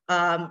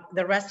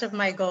 The rest of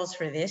my goals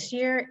for this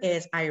year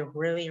is I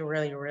really,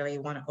 really, really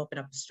want to open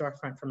up a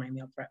storefront for my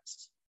meal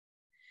preps.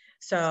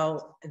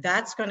 So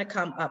that's going to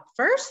come up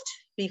first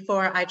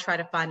before I try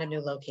to find a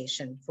new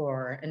location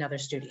for another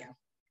studio.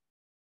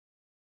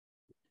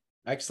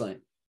 Excellent.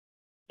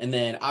 And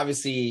then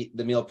obviously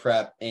the meal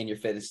prep and your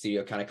fitness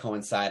studio kind of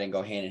coincide and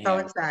go hand in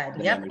hand.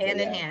 Yep, hand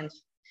in hand.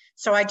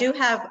 So I do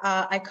have,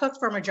 I cook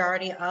for a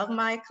majority of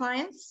my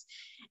clients.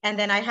 And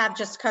then I have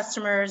just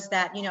customers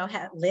that, you know,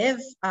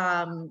 live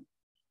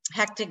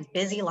hectic,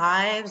 busy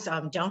lives,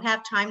 don't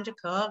have time to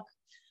cook,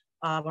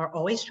 are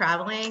always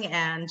traveling,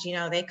 and, you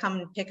know, they come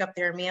and pick up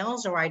their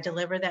meals, or I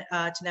deliver that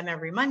to them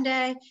every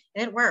Monday,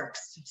 and it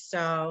works.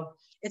 So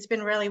it's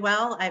been really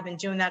well. I've been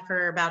doing that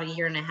for about 1.5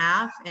 years,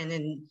 and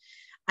then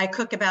I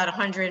cook about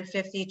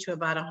 150 to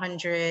about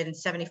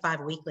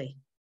 175 weekly.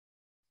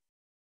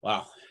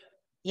 Wow.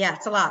 Yeah,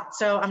 it's a lot.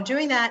 So I'm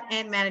doing that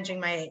and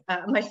managing my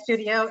my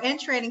studio and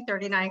training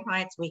 39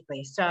 clients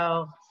weekly.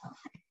 So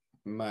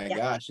My yeah.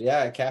 gosh,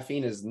 yeah,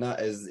 caffeine is not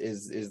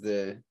is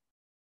the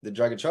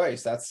drug of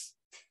choice. That's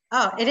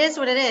it is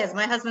what it is.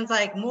 My husband's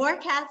like, more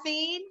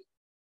caffeine,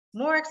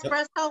 more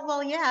espresso.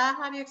 Well, yeah.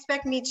 How do you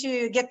expect me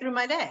to get through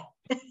my day?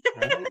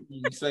 right?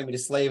 You expect me to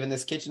slave in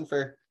this kitchen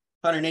for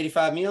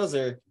 185 meals,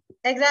 or?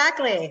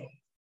 Exactly.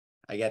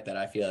 I get that.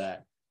 I feel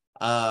that.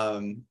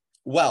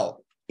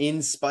 Well,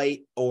 in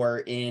spite or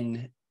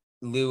in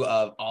lieu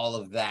of all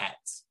of that,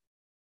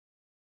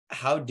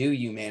 how do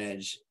you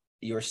manage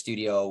your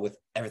studio with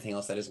everything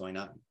else that is going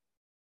on?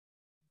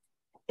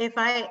 If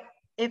I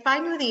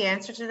knew the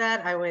answer to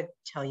that, I would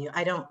tell you.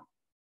 I don't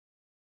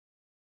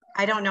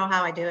know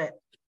how I do it.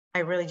 I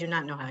really do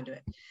not know how to do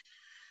it.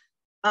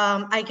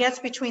 I guess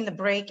between the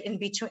break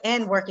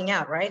and working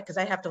out, right? Because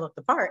I have to look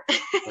the part.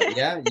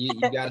 Yeah, you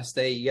gotta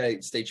stay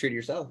true to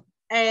yourself.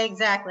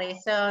 Exactly.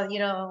 So, you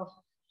know,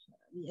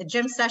 a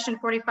gym session,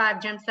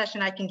 45 gym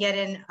session, I can get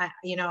in,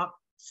 you know,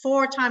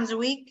 4 times a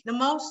week, the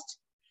most.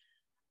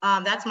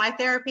 That's my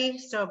therapy.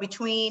 So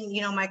between,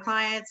 you know, my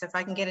clients, if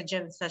I can get a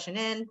gym session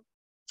in,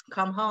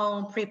 come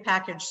home,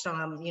 prepackage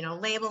some, you know,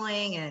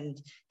 labeling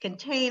and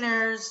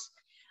containers.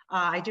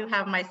 I do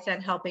have my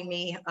son helping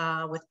me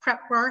with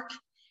prep work.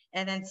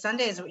 And then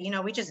Sundays, you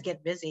know, we just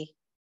get busy.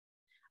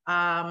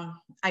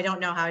 I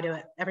don't know how to do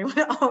it. Everyone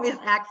always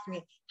asks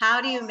me,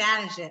 how do you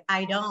manage it?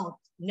 I don't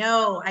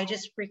know. I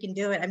just freaking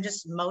do it. I'm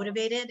just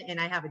motivated, and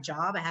I have a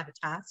job, I have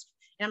a task,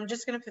 and I'm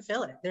just going to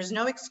fulfill it. There's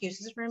no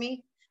excuses for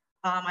me.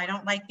 I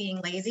don't like being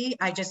lazy.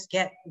 I just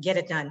get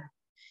it done.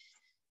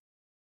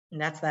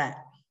 And that's that.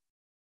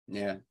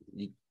 Yeah,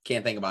 you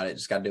can't think about it.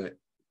 Just got to do it.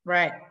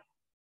 Right.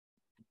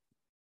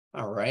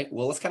 All right.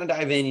 Well, let's kind of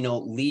dive in, you know,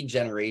 lead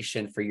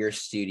generation for your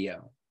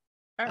studio.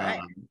 All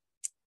right.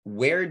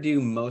 Where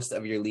do most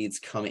of your leads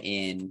come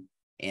in,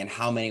 and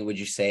how many would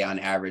you say on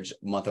average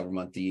month over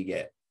month do you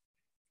get?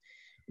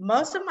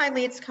 Most of my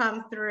leads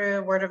come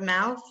through word of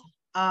mouth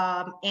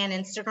and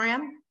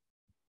Instagram.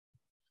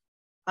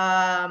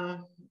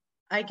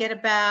 I get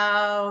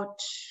about,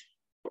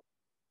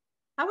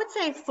 I would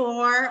say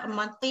 4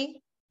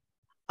 monthly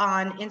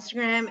on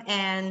Instagram.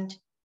 And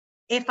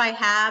if I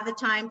have the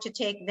time to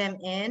take them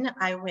in,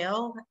 I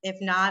will. If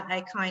not,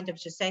 I kind of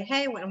just say,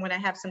 hey, when I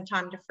have some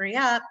time to free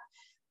up,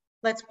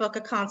 let's book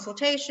a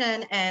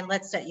consultation and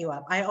let's set you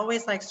up. I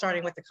always like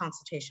starting with the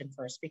consultation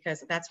first,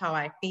 because that's how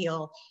I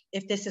feel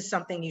if this is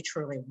something you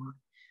truly want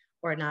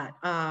or not.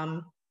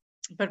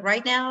 But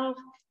right now,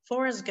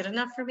 4 is good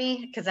enough for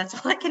me, because that's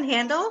all I can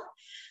handle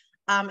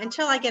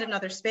until I get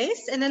another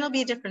space. And then it'll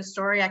be a different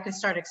story. I can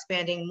start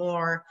expanding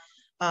more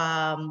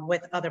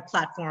with other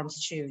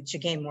platforms to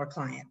gain more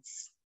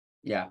clients.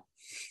 Yeah.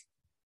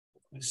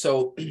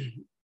 So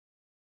in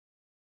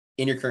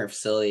your current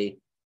facility,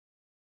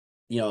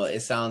 you know, it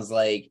sounds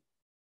like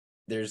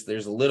there's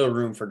a little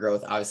room for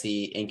growth,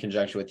 obviously, in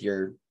conjunction with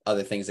your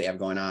other things that you have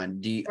going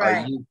on.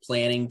 Are you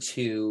planning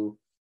to,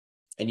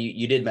 and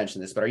you did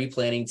mention this, but are you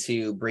planning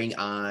to bring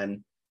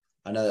on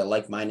another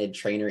like-minded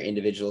trainer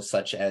individual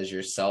such as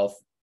yourself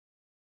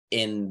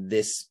in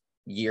this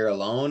year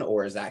alone,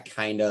 or is that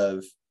kind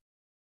of,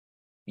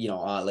 you know,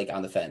 like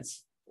on the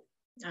fence?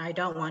 I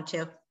don't want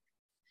to.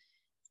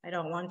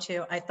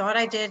 I thought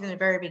I did in the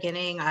very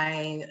beginning.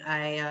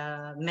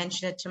 I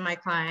mentioned it to my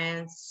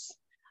clients.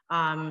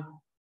 In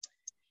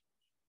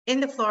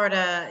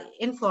Florida,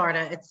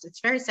 it's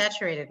very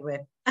saturated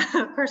with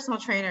personal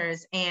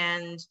trainers,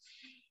 and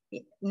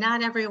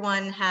not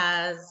everyone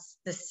has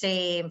the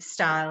same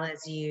style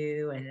as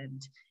you.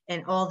 And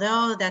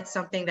although that's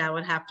something that I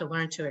would have to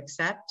learn to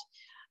accept,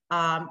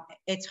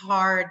 it's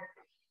hard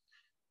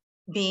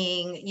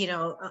being, you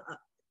know,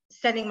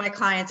 sending my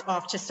clients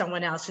off to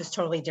someone else who's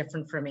totally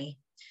different from me.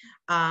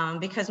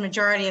 Because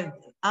majority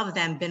of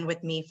them been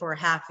with me for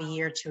half a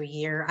year to a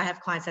year. I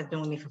have clients that have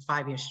been with me for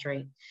 5 years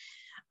straight.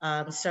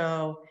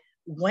 So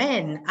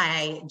when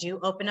I do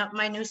open up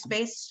my new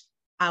space,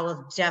 I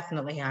will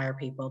definitely hire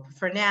people. But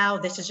for now,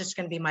 this is just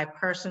going to be my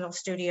personal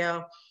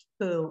studio.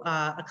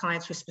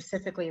 Clients who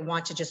specifically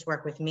want to just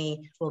work with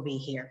me will be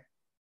here.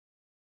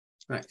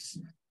 Nice.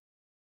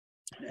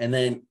 And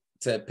then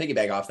to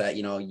piggyback off that,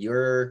 you know,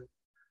 your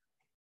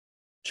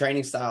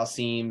training style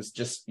seems,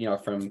 just, you know,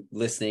 from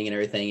listening and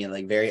everything, and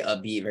like very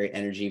upbeat, very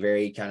energy,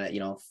 very kind of, you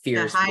know,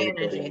 fierce. High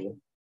energy.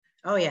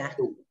 Oh yeah.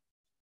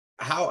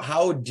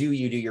 How do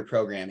you do your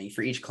programming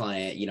for each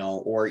client, you know,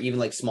 or even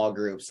like small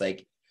groups?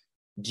 Like,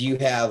 do you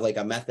have like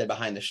a method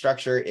behind the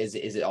structure? Is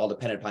it all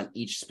dependent upon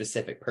each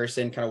specific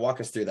person? Kind of walk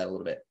us through that a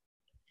little bit.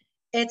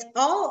 It's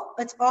all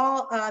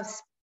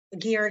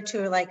geared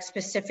to like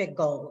specific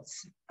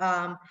goals.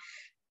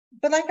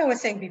 But like I was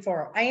saying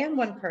before, I am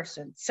one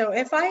person. So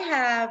if I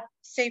have,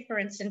 say, for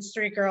instance,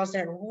 3 girls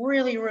that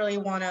really, really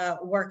want to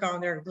work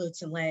on their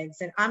glutes and legs,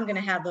 and I'm going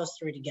to have those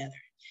 3 together.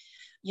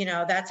 You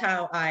know, that's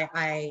how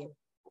I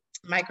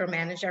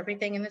micromanage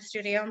everything in the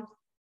studio.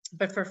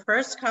 But for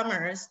first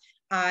comers,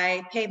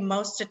 I pay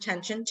most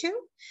attention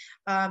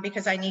to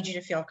because I need you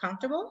to feel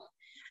comfortable.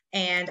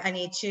 And I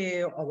need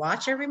to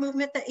watch every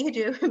movement that you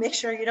do, make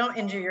sure you don't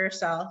injure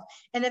yourself.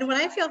 And then when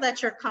I feel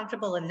that you're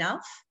comfortable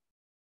enough,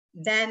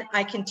 then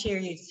I can tier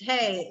you,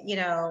 hey, you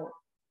know,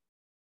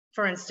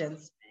 for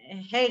instance,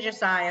 hey,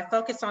 Josiah,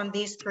 focus on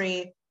these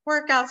 3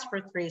 workouts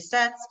for 3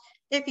 sets.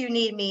 If you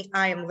need me,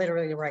 I am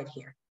literally right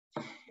here.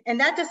 And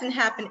that doesn't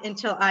happen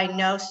until I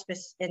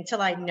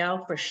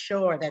know for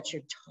sure that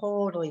you're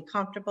totally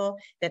comfortable,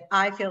 that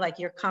I feel like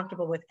you're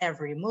comfortable with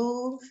every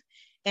move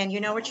and you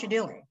know what you're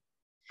doing.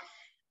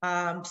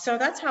 So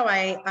that's how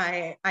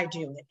I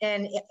do it.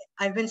 And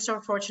I've been so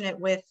fortunate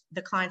with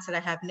the clients that I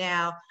have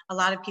now. A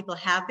lot of people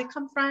have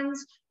become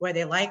friends where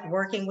they like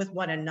working with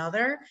one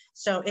another.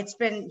 So it's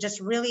been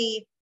just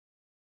really,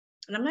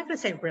 and I'm not going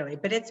to say really,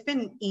 but it's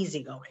been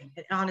easygoing.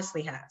 It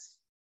honestly has.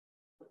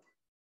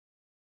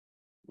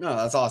 No,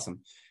 that's awesome.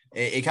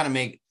 It kind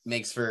of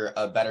makes for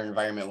a better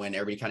environment when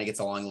everybody kind of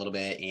gets along a little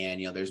bit, and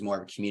you know, there's more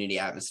of a community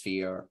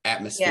atmosphere.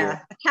 Yeah,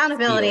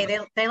 accountability.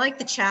 They like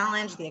the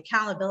challenge, the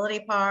accountability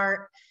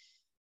part.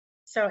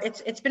 So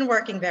it's been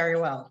working very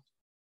well.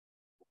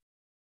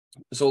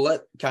 So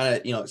let kind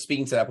of, you know,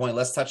 speaking to that point,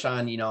 let's touch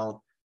on, you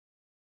know,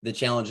 the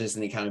challenges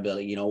and the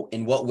accountability. You know,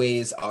 in what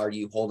ways are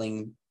you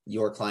holding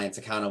your clients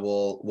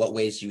accountable? What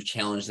ways do you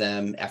challenge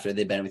them after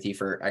they've been with you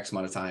for X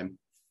amount of time?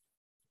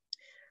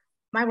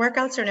 My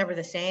workouts are never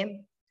the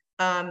same.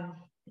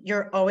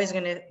 You're always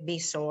going to be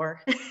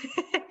sore.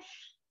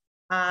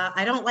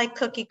 I don't like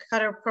cookie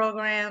cutter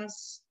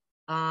programs.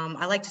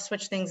 I like to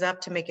switch things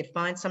up to make it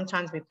fun.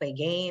 Sometimes we play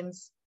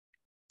games.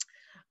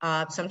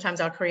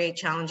 Sometimes I'll create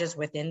challenges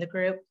within the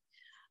group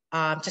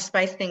to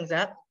spice things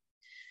up,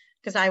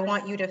 because I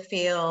want you to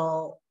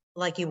feel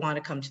like you want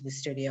to come to the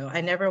studio.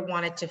 I never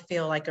want it to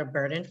feel like a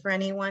burden for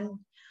anyone.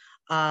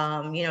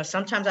 You know,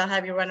 sometimes I'll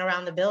have you run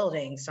around the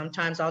building.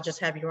 Sometimes I'll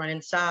just have you run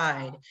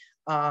inside.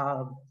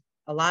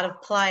 A lot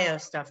of plyo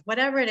stuff,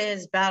 whatever it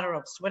is, battle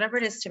ropes, whatever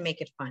it is to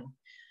make it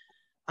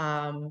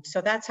fun.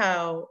 So that's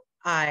how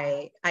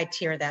I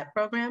tier that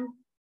program.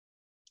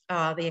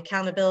 The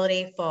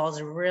accountability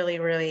falls really,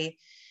 really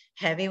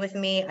heavy with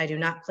me. I do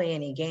not play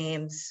any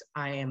games.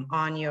 I am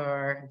on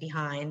your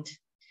behind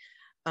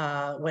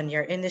when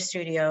you're in the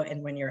studio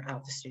and when you're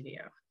out the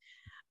studio.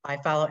 I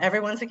follow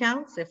everyone's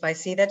accounts. If I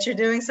see that you're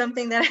doing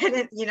something that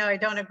I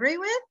don't agree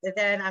with,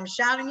 then I'm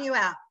shouting you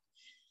out.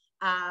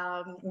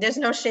 There's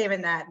no shame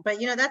in that, but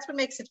that's what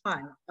makes it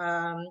fun.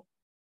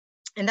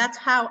 And that's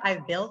how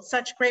I've built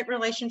such great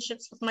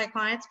relationships with my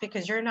clients,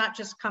 because you're not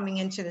just coming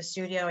into the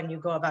studio and you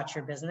go about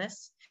your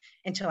business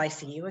until I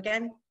see you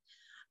again.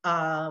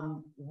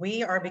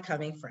 We are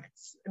becoming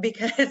friends,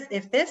 because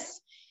if this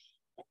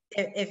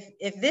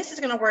is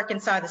going to work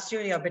inside the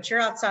studio, but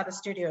you're outside the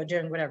studio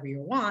doing whatever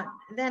you want,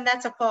 then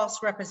that's a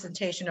false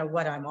representation of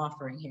what I'm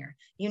offering here.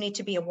 You need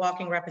to be a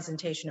walking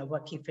representation of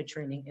what Keep Fit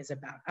Training is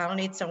about. I don't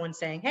need someone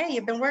saying, hey,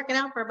 you've been working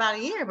out for about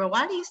a year, but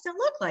why do you still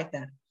look like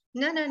that?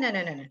 No.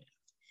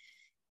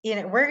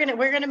 We're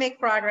going to make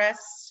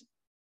progress.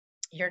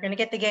 You're going to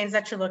get the gains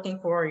that you're looking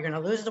for. You're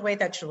going to lose the weight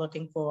that you're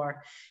looking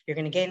for. You're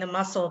going to gain the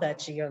muscle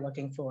that you're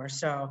looking for.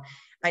 So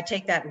I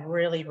take that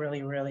really,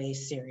 really, really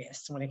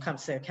serious when it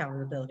comes to the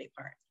accountability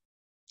part.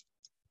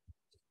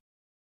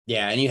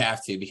 Yeah, and you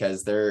have to,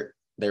 because they're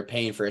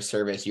paying for a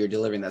service. You're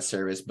delivering that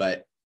service,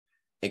 but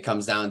it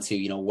comes down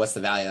to, what's the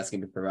value that's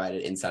going to be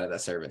provided inside of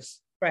that service.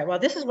 Right. Well,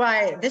 this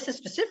is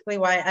specifically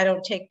why I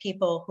don't take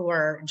people who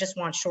just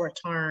want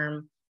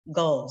short-term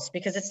goals,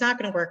 because it's not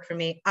going to work for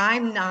me.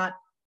 I'm not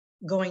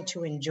going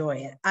to enjoy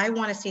it. I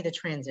want to see the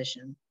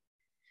transition,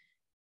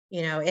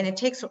 and it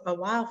takes a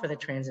while for the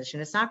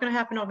transition. It's not going to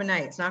happen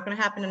overnight. It's not going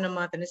to happen in a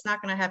month, and it's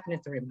not going to happen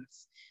in 3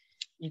 months.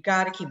 You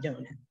got to keep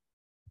doing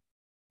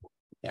it.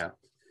 Yeah.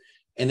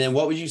 And then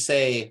what would you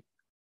say,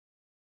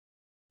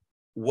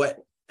 I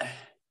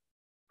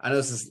know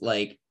this is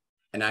like,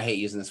 and I hate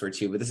using this word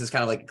too, but this is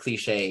kind of like a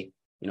cliche,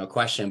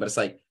 question, but it's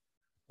like,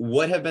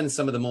 what have been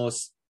some of the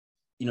most,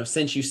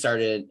 since you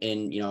started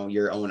in,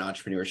 your own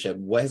entrepreneurship,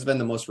 what has been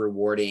the most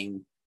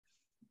rewarding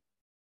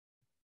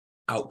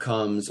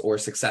outcomes or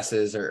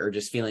successes or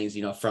just feelings,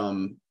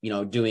 from,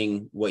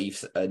 doing what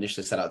you've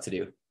initially set out to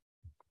do?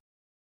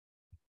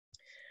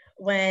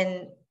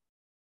 When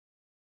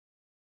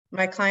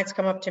my clients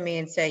come up to me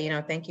and say,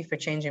 thank you for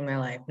changing my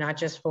life, not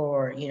just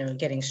for,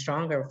 getting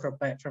stronger,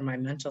 but for my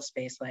mental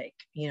space. Like,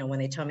 when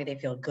they tell me they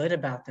feel good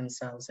about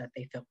themselves, that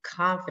they feel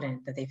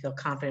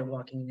confident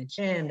walking in the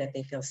gym, that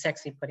they feel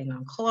sexy putting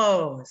on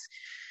clothes,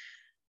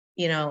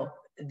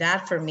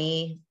 that for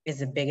me is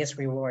the biggest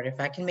reward. If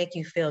I can make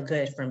you feel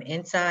good from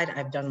inside,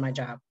 I've done my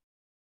job.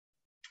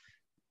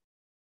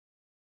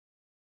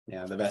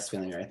 Yeah, the best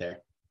feeling right there.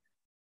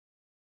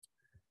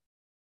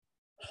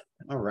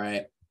 All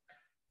right.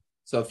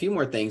 So a few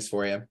more things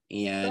for you.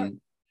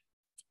 And,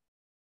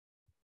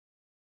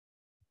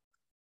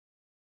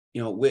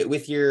 you know,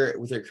 with your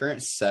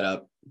current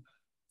setup,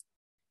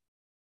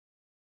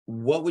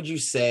 what would you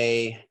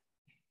say,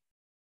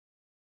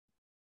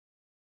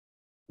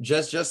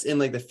 just in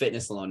like the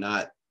fitness alone,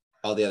 not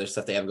all the other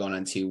stuff they have going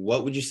on too,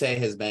 what would you say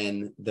has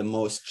been the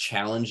most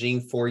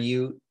challenging for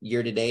you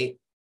year to date?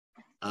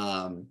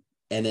 And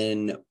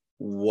then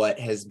what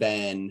has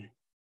been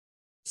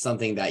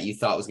something that you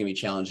thought was going to be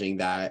challenging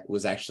that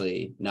was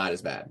actually not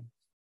as bad?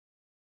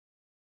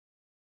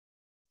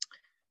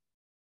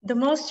 The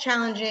most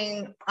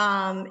challenging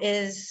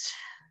is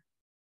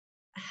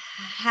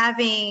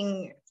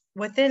having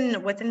within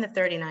the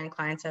 39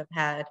 clients I've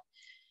had,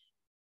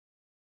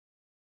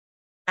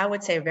 I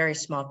would say a very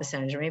small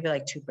percentage, or maybe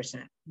like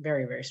 2%,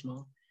 very, very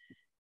small.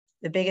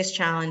 The biggest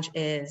challenge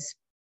is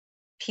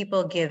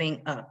people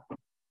giving up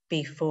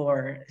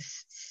before,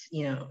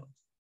 you know,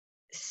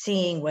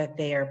 seeing what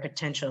their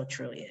potential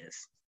truly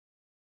is.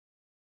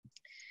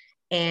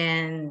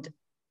 And,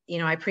 you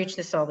know, I preach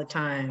this all the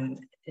time.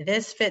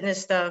 This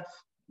fitness stuff,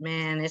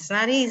 man, it's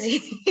not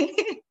easy.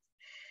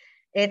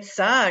 It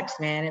sucks,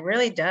 man. It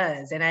really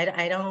does. And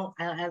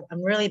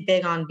I'm really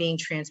big on being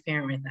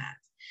transparent with that.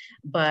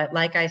 But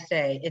like I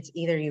say, it's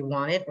either you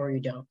want it or you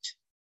don't.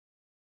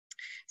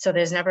 So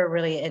there's never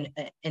really an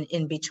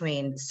in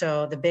between.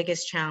 So the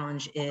biggest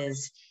challenge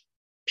is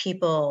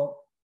people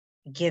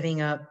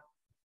giving up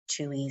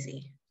too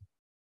easy.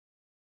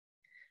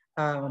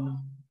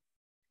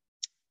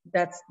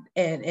 That's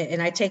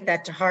and I take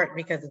that to heart,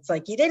 because it's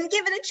like, you didn't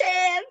give it a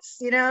chance.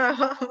 You know,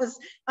 I was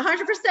 100%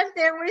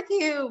 there with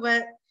you,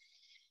 but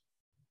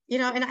you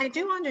know, and I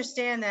do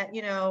understand that,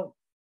 you know,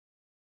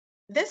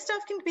 this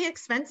stuff can be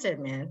expensive,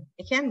 man.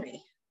 It can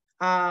be.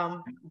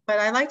 But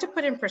I like to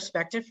put in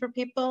perspective for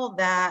people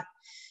that,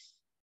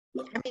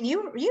 I mean,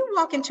 you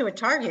walk into a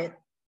Target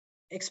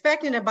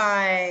expecting to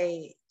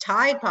buy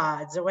Tide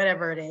Pods or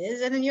whatever it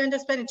is, and then you end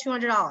up spending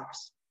 $200.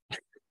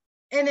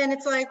 And then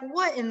it's like,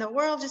 what in the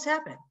world just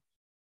happened?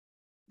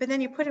 But then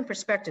you put in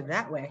perspective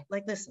that way.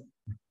 Like, listen,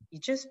 you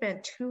just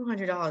spent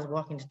 $200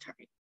 walking to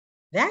Target.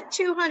 That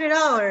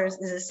 $200 is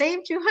the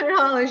same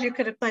 $200 you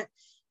could have put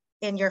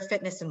in your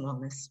fitness and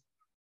wellness.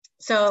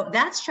 So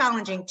that's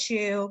challenging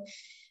too,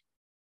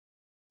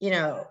 you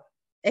know,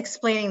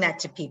 explaining that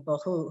to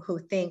people who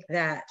think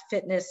that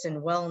fitness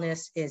and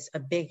wellness is a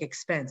big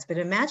expense. But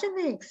imagine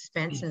the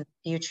expense in the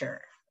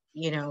future,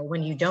 you know,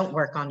 when you don't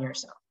work on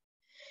yourself.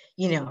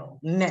 You know,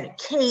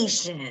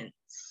 medication,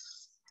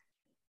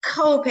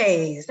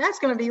 co-pays, that's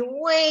going to be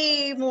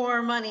way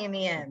more money in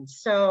the end.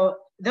 So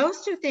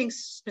those two things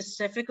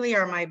specifically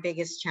are my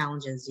biggest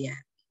challenges yet.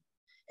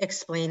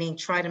 Explaining,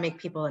 try to make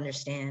people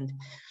understand,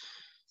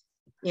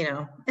 you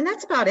know, and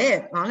that's about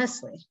it,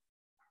 honestly.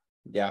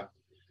 Yeah.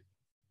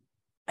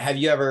 Have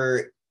you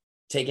ever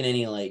taken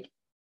any, like,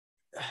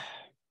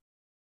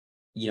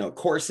 you know,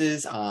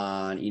 courses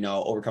on, you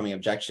know, overcoming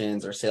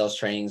objections or sales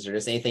trainings, or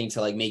just anything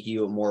to like make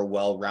you a more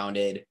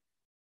well-rounded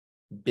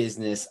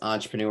business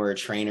entrepreneur,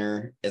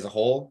 trainer as a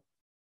whole,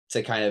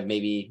 to kind of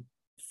maybe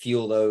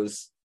fuel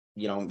those,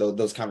 you know,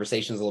 those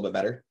conversations a little bit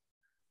better?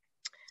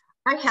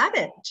 I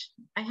haven't.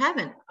 Am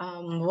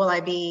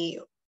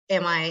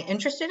I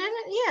interested in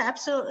it? Yeah,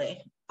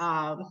 absolutely.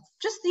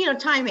 Just, you know,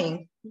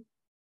 timing.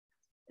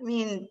 I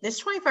mean, there's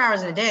 24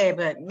 hours in a day,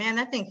 but man,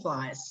 that thing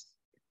flies.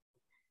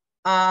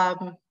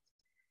 But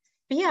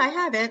yeah, I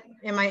haven't.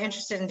 Am I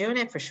interested in doing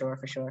it? For sure.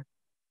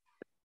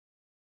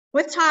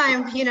 With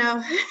time, you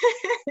know.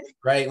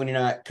 Right, when you're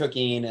not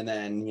cooking and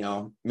then, you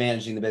know,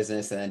 managing the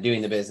business and then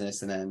doing the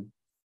business and then.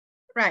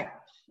 Right,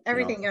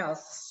 everything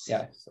else.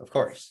 Yes, of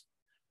course.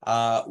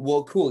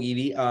 Well, cool,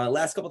 Evie.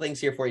 Last couple things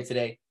here for you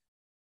today.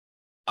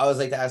 I always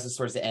like to ask this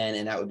towards the end,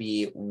 and that would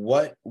be,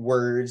 what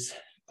words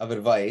of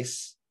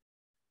advice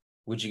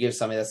would you give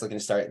somebody that's looking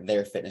to start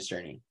their fitness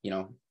journey? You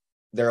know,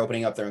 they're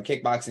opening up their own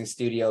kickboxing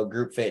studio,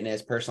 group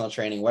fitness, personal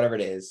training, whatever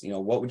it is. You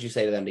know, what would you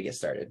say to them to get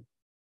started?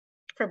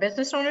 For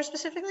business owners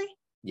specifically?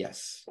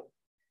 Yes.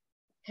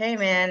 Hey,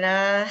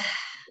 man,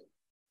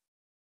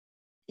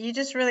 you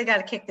just really got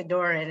to kick the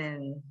door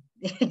in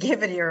and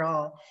give it your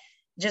all.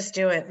 Just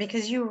do it,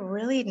 because you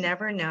really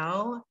never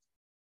know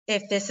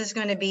if this is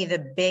going to be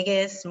the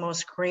biggest,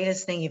 most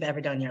greatest thing you've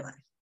ever done in your life.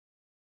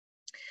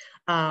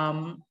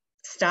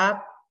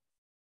 Stop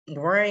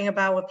worrying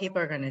about what people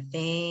are going to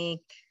think,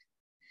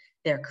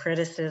 their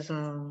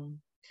criticism.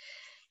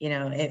 You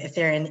know, if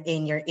they're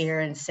in your ear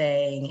and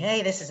saying,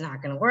 hey, this is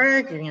not going to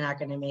work, you're not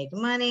going to make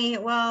money,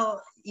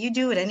 well, you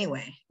do it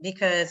anyway,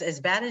 because as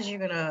bad as you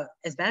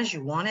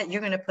want it,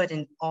 you're going to put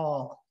in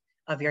all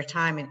of your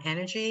time and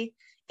energy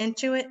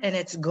into it, and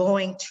it's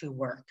going to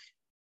work.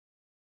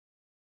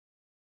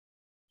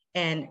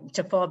 And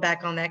to fall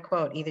back on that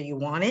quote, either you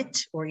want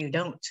it or you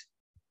don't.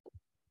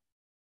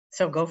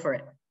 So go for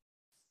it.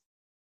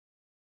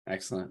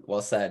 Excellent.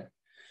 Well said.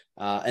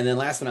 And then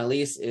last but not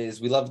least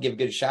is, we love to give a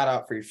good shout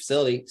out for your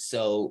facility.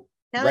 So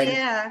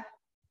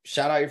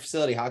shout out your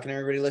facility. How can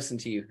everybody listen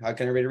to you? How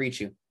can everybody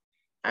reach you?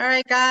 All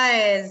right,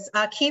 guys,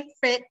 keep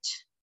fit,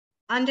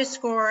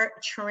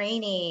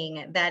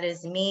 _training. That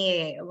is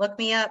me. Look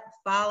me up,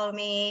 follow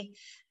me.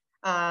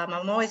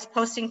 I'm always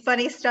posting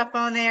funny stuff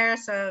on there,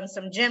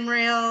 some gym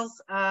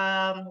reels,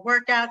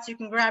 workouts you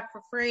can grab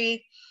for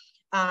free.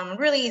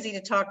 Really easy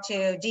to talk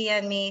to.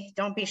 DM me,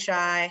 don't be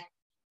shy.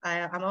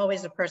 I'm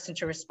always the person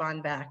to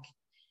respond back.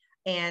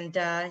 And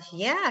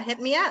yeah, hit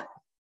me up.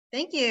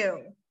 Thank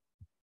you.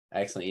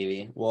 Excellent,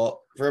 Evie.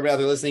 Well, for everybody out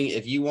there listening,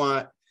 if you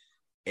want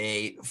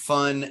a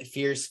fun,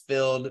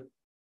 fierce-filled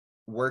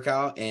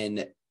workout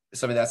and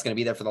somebody that's going to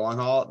be there for the long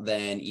haul,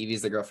 then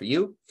Evie's the girl for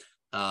you.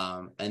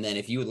 And then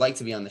if you would like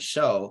to be on the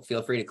show,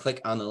 feel free to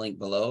click on the link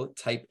below,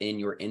 type in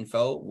your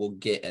info, we'll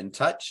get in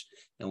touch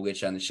and we'll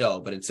get you on the show.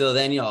 But until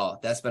then, y'all,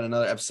 that's been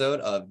another episode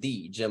of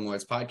the Gym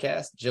Lords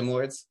Podcast. Gym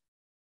Lords,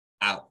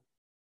 out.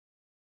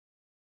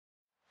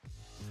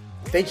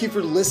 Thank you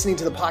for listening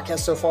to the podcast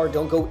so far.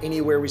 Don't go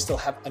anywhere. We still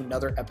have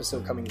another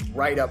episode coming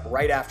right up,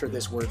 right after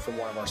this word from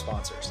one of our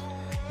sponsors.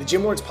 The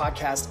Gym Lords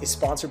podcast is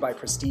sponsored by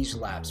Prestige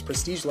Labs.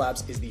 Prestige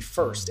Labs is the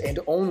first and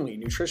only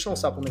nutritional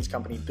supplements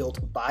company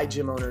built by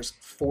gym owners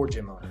for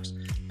gym owners.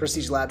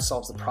 Prestige Labs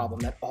solves the problem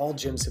that all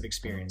gyms have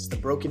experienced: the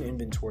broken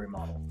inventory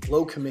model,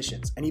 low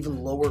commissions, and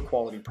even lower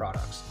quality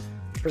products.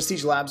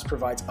 Prestige Labs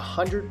provides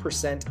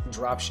 100%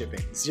 drop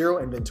shipping, zero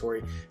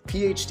inventory,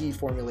 PhD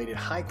formulated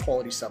high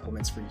quality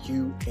supplements for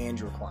you and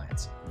your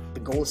clients. The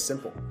goal is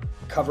simple: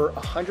 cover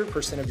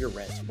 100% of your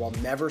rent while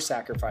never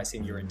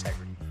sacrificing your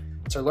integrity.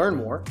 To learn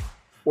more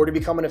or to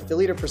become an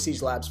affiliate of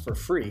Prestige Labs for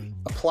free,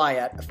 apply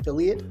at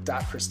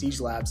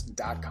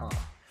affiliate.prestigelabs.com.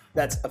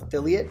 That's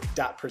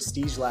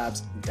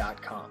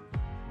affiliate.prestigelabs.com.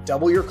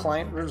 Double your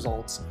client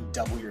results,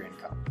 double your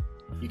income.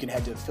 You can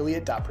head to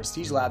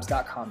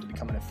affiliate.prestigelabs.com to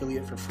become an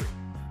affiliate for free.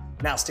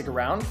 Now stick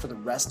around for the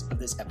rest of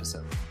this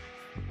episode.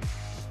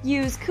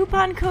 Use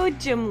coupon code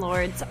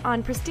GYMLORDS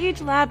on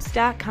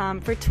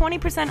prestigelabs.com for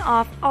 20%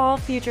 off all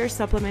future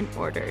supplement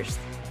orders.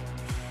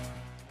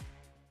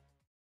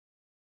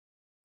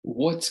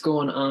 What's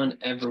going on,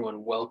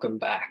 everyone? Welcome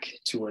back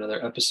to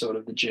another episode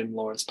of the Gym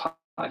Lords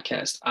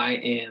Podcast. I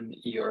am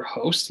your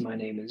host. My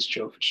name is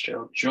Joe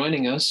Fitzgerald.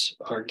 Joining us,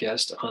 our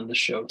guest on the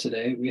show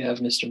today, we have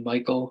Mr.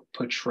 Michael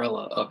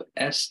Petrella of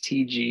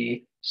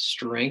STG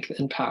Strength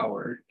and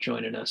Power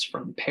joining us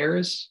from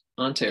Paris,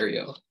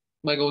 Ontario.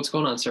 Michael, what's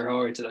going on, sir? How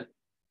are you today?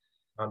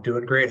 I'm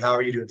doing great. How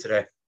are you doing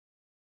today?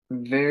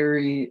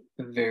 Very,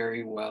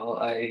 very well.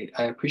 I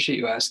appreciate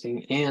you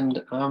asking,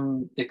 and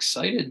I'm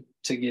excited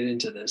to get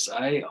into this.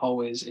 I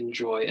always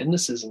enjoy, and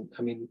this isn't,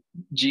 I mean,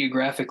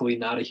 geographically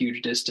not a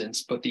huge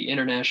distance, but the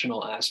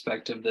international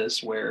aspect of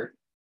this, where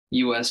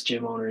US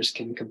gym owners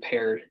can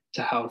compare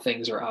to how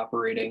things are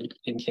operating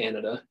in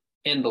Canada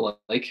and the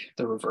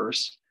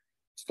reverse.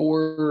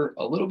 For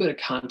a little bit of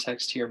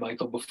context here,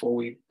 Michael, before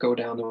we go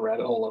down the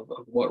rabbit hole of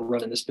what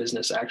running this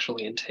business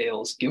actually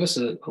entails, give us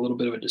a little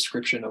bit of a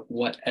description of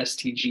what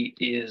STG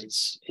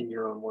is in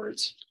your own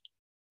words.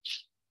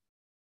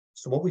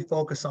 So what we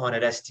focus on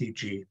at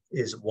STG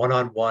is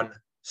one-on-one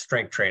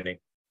strength training.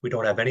 We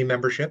don't have any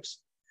memberships.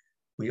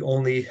 We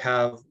only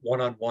have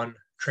one-on-one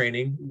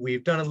training.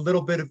 We've done a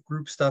little bit of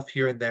group stuff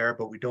here and there,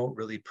 but we don't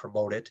really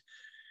promote it.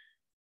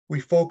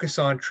 We focus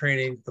on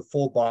training the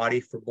full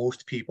body for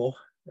most people.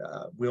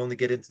 We only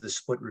get into the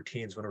split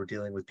routines when we're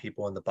dealing with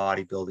people in the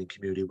bodybuilding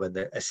community, when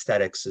the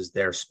aesthetics is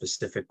their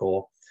specific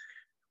goal.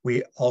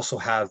 We also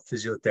have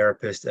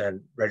physiotherapists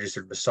and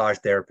registered massage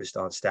therapists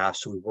on staff.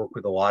 So we work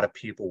with a lot of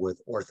people with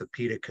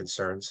orthopedic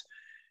concerns.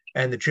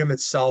 And the gym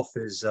itself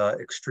is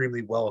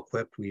extremely well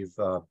equipped. We've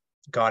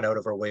gone out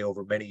of our way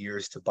over many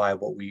years to buy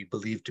what we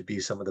believe to be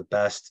some of the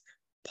best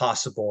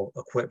possible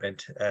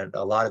equipment. And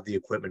a lot of the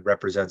equipment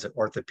represents an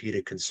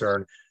orthopedic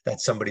concern that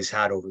somebody's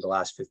had over the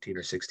last 15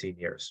 or 16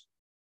 years.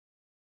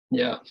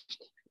 Yeah.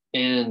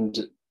 And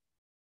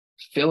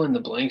fill in the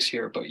blanks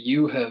here, but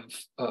you have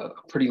a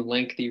pretty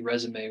lengthy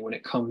resume when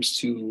it comes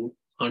to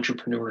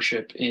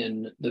entrepreneurship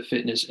in the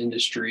fitness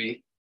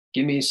industry.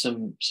 Give me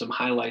some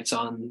highlights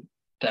on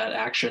that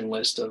action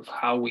list of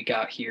how we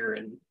got here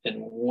and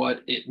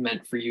what it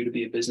meant for you to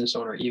be a business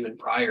owner even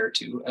prior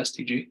to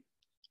STG.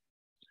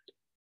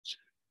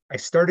 I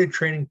started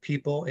training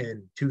people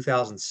in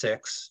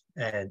 2006,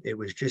 and it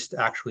was just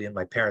actually in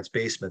my parents'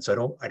 basement.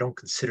 So I don't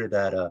consider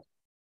that a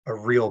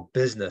real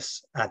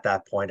business at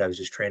that point. I was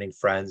just training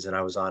friends, and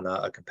I was on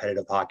a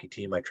competitive hockey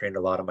team. I trained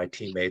a lot of my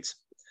teammates.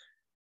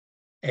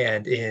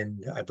 And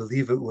I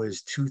believe it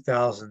was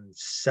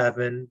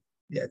 2007,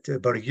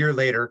 about a year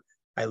later,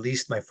 I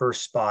leased my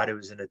first spot. It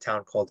was in a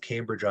town called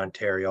Cambridge,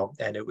 Ontario,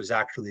 and it was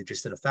actually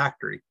just in a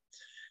factory.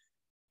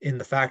 In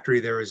the factory,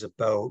 there was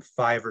about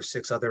 5 or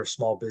 6 other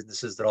small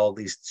businesses that all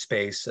leased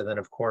space. And then,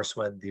 of course,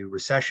 when the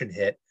recession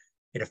hit,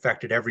 it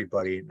affected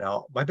everybody.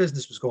 Now, my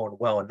business was going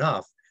well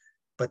enough,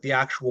 but the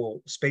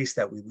actual space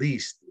that we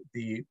leased,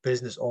 the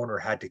business owner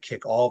had to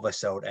kick all of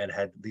us out and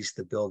had leased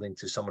the building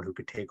to someone who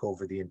could take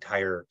over the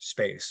entire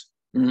space.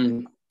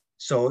 Mm-hmm.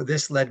 So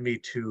this led me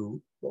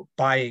to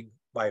buying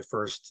my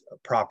first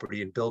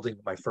property and building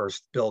my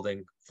first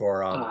building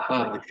for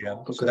the gym.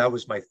 Okay. So that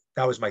was my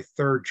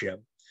third gym.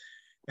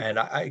 And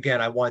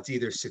I want to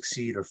either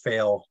succeed or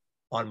fail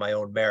on my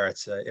own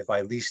merits. If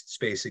I leased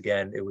space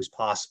again, it was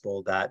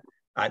possible that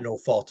at no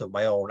fault of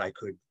my own, I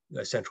could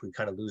essentially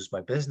kind of lose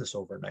my business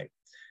overnight.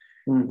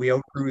 We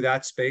outgrew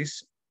that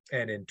space.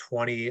 And in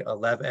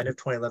 2011, end of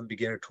 2011,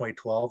 beginning of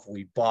 2012,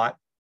 we bought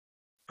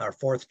our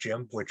fourth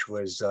gym, which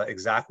was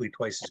exactly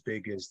twice as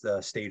big as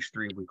the stage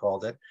 3, we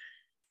called it.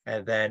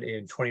 And then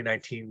in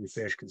 2019, we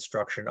finished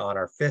construction on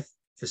our fifth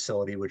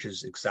facility, which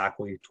is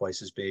exactly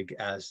twice as big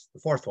as the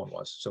fourth one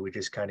was. So we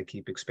just kind of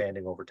keep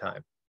expanding over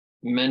time.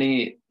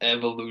 Many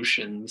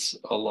evolutions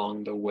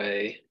along the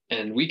way.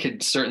 And we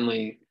could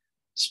certainly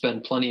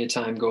spend plenty of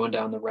time going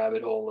down the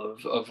rabbit hole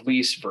of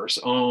lease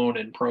versus own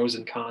and pros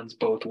and cons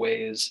both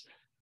ways.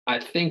 I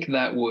think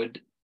that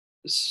would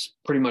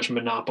pretty much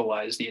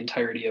monopolize the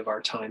entirety of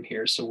our time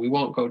here. So we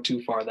won't go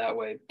too far that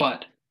way.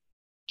 But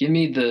give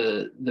me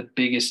the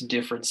biggest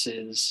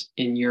differences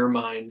in your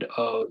mind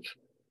of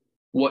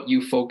what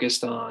you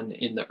focused on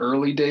in the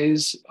early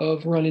days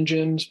of running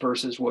gyms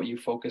versus what you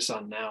focus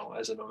on now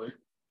as an owner.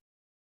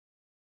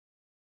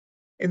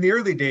 In the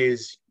early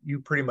days, you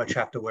pretty much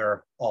have to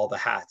wear all the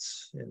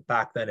hats. And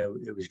back then,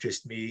 it was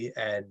just me,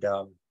 and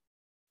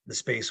the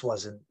space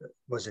wasn't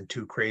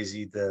too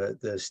crazy.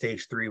 The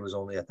stage 3 was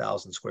only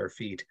 1,000 square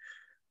feet,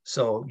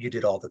 so you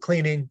did all the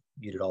cleaning,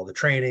 you did all the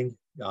training.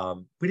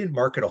 We didn't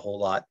market a whole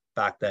lot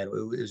back then.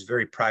 It was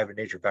very private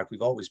nature. In fact,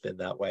 we've always been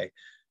that way.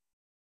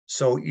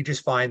 So you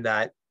just find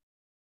that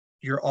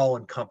you're all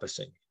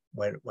encompassing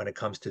when it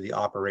comes to the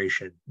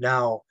operation.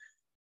 Now,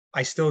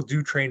 I still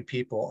do train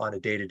people on a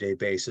day-to-day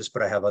basis,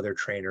 but I have other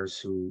trainers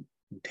who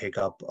take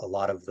up a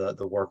lot of the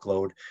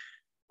workload.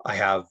 I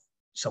have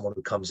someone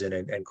who comes in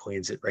and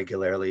cleans it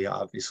regularly.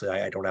 Obviously,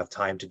 I don't have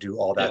time to do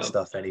all that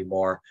stuff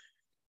anymore.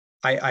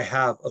 I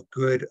have a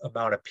good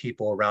amount of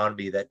people around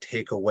me that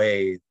take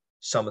away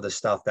some of the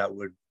stuff that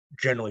would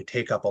generally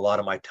take up a lot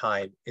of my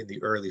time in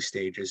the early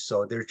stages.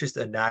 So there's just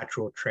a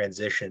natural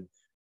transition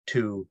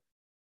to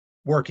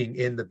working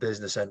in the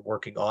business and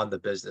working on the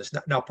business.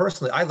 Now,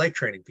 personally, I like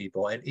training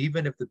people. And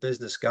even if the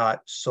business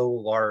got so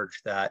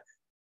large that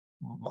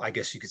I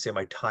guess you could say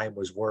my time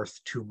was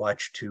worth too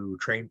much to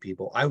train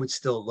people, I would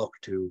still look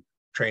to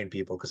train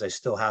people because I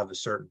still have a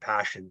certain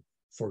passion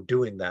for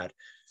doing that.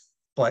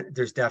 But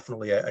there's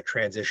definitely a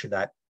transition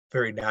that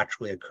very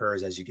naturally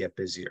occurs as you get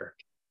busier.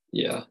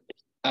 Yeah.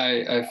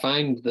 I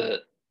find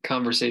that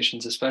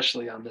conversations,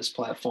 especially on this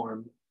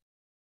platform,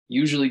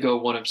 usually go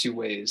one of two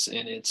ways.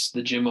 And it's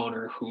the gym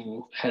owner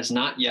who has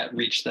not yet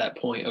reached that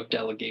point of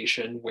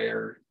delegation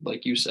where,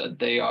 like you said,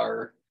 they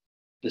are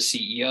the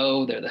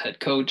CEO, they're the head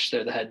coach,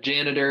 they're the head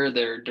janitor,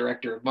 they're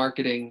director of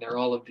marketing, they're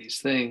all of these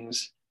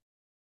things.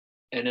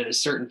 And at a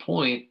certain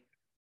point,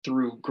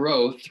 through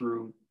growth,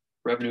 through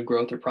revenue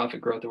growth or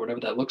profit growth or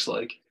whatever that looks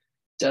like,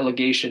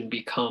 delegation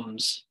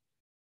becomes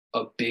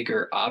a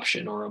bigger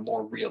option or a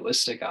more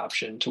realistic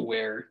option to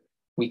where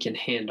we can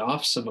hand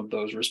off some of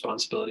those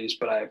responsibilities.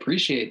 But I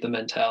appreciate the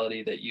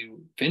mentality that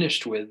you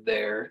finished with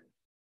there,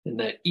 and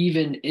that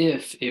even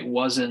if it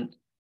wasn't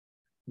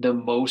the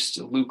most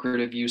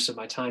lucrative use of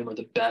my time or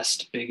the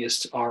best,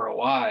 biggest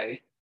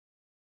ROI,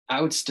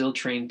 I would still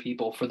train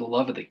people for the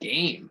love of the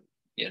game.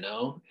 You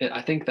know,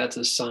 I think that's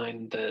a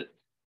sign that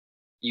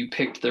you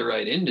picked the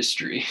right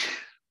industry.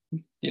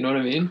 You know what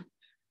I mean?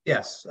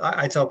 Yes.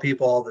 I tell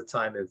people all the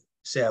time, if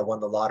say I won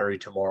the lottery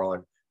tomorrow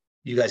and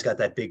you guys got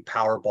that big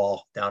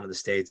Powerball down in the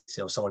States,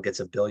 you know, someone gets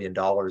 $1 billion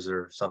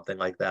or something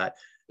like that.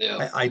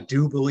 Yeah. I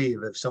do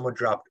believe if someone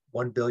dropped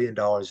 $1 billion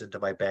into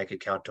my bank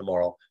account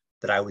tomorrow,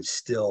 that I would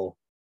still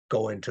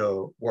go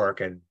into work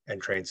and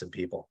train some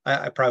people.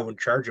 I probably wouldn't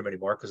charge them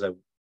anymore because I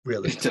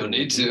realistically don't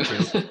need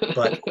to.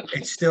 but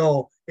it's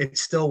still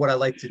what I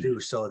like to do.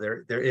 So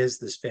there is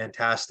this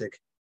fantastic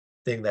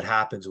thing that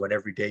happens when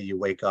every day you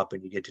wake up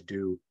and you get to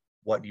do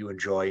what you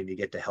enjoy and you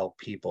get to help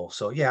people.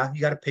 So yeah, you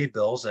got to pay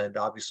bills, and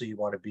obviously you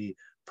want to be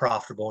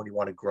profitable and you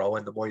want to grow,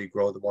 and the more you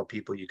grow, the more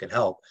people you can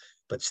help.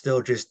 But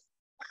still, just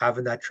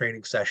having that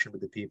training session with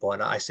the people,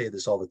 and I say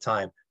this all the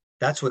time,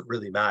 that's what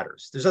really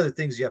matters. There's other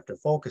things you have to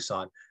focus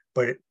on,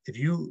 but if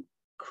you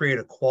create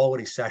a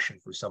quality session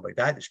for somebody,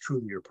 that is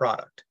truly your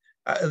product,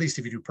 at least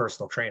if you do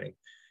personal training.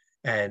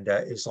 And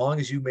as long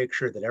as you make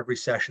sure that every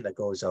session that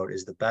goes out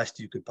is the best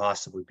you could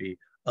possibly be,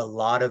 a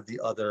lot of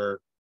the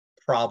other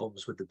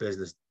problems with the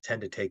business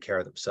tend to take care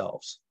of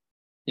themselves.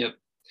 Yep.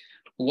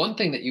 One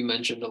thing that you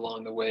mentioned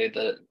along the way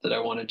that I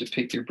wanted to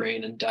pick your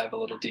brain and dive a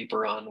little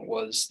deeper on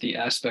was the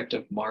aspect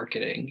of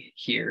marketing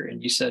here.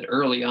 And you said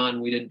early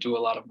on we didn't do a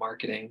lot of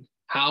marketing.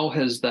 How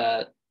has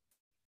that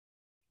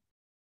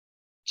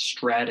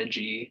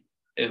strategy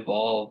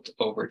evolved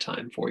over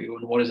time for you,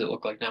 and what does it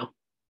look like now?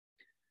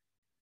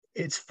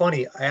 It's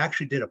funny. I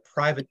actually did a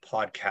private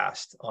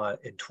podcast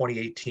in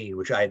 2018,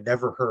 which I had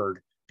never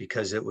heard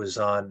because it was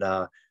on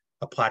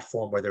a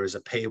platform where there was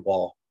a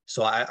paywall.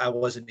 So I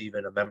wasn't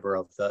even a member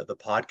of the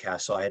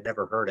podcast, so I had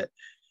never heard it.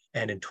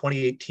 And in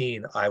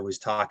 2018, I was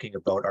talking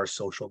about our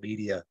social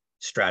media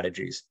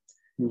strategies.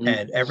 Mm-hmm.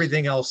 And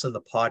everything else in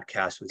the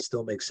podcast would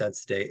still make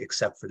sense today,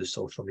 except for the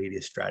social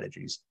media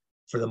strategies.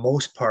 For the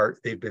most part,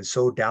 they've been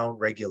so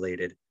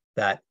down-regulated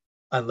that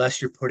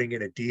unless you're putting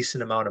in a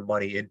decent amount of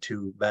money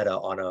into Meta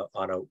on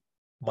a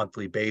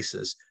monthly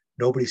basis,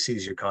 nobody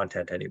sees your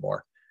content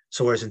anymore.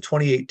 So whereas in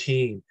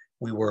 2018,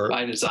 I'm not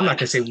going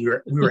to say we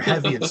were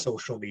heavy in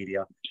social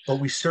media,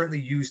 but we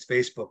certainly used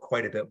Facebook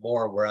quite a bit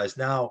more. Whereas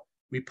now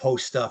we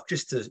post stuff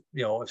just to,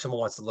 if someone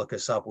wants to look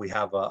us up, we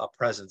have a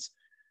presence.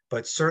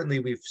 But certainly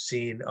we've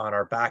seen on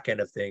our back end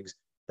of things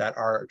that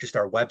our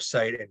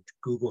website and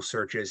Google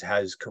searches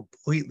has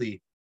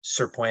completely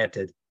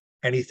supplanted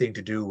anything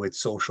to do with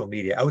social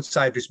media,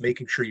 outside of just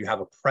making sure you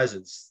have a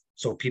presence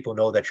so people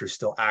know that you're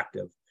still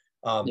active.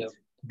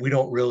 We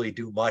don't really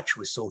do much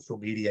with social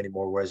media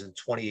anymore, whereas in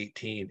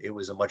 2018, it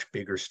was a much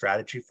bigger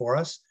strategy for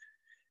us.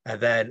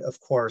 And then, of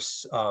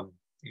course,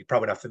 you're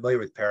probably not familiar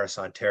with Paris,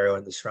 Ontario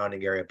and the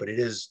surrounding area, but it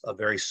is a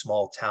very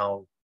small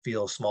town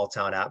feel, small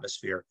town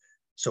atmosphere.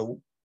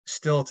 So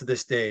still to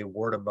this day,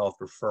 word of mouth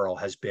referral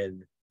has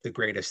been the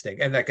greatest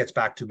thing. And that gets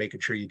back to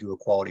making sure you do a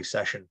quality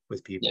session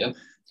with people. Yeah.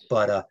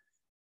 But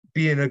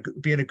being a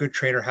good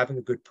trainer, having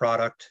a good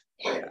product,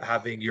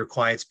 having your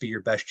clients be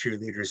your best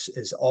cheerleaders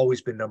has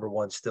always been number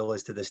one, still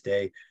is to this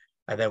day.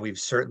 And then we've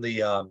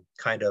certainly I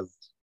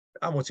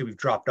won't say we've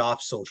dropped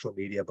off social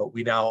media, but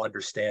we now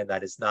understand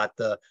that it's not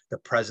the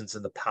presence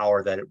and the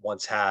power that it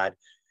once had.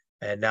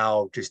 And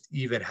now just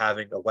even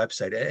having a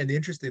website. And the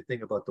interesting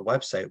thing about the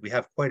website, we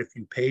have quite a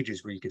few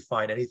pages where you can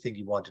find anything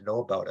you want to know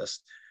about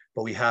us.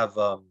 But we have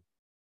a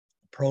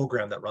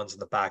program that runs in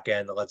the back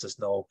end that lets us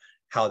know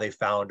how they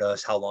found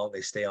us, how long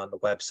they stay on the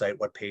website,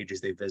 what pages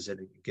they visit,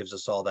 and it gives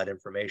us all that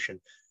information.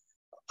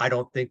 I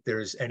don't think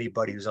there's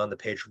anybody who's on the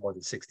page for more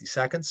than 60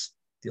 seconds.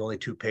 The only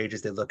two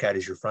pages they look at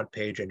is your front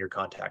page and your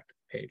contact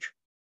page.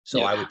 So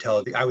yeah.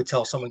 I would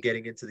tell someone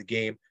getting into the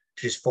game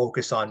to just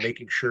focus on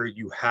making sure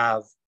you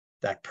have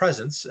that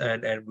presence,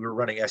 and we're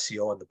running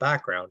SEO in the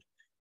background,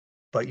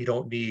 but you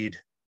don't need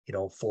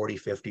 40,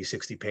 50,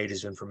 60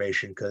 pages of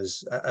information,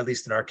 because at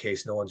least in our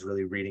case, no one's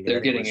really reading it. They're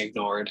getting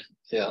ignored.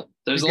 Yeah.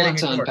 There's a lot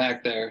to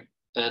unpack there.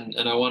 And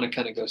I want to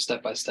kind of go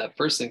step by step.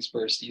 First things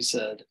first, you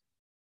said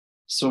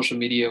social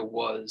media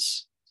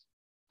was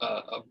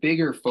a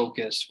bigger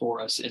focus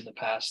for us in the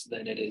past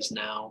than it is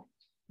now.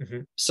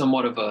 Mm-hmm.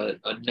 Somewhat of a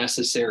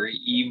necessary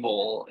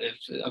evil,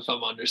 if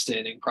I'm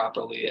understanding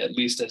properly, at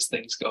least as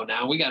things go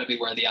now. We got to be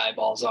where the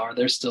eyeballs are.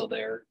 They're still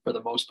there for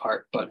the most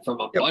part. But from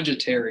a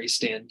budgetary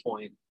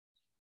standpoint,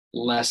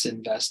 less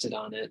invested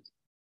on it,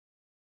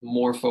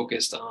 more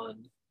focused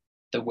on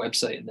the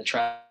website and the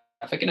traffic.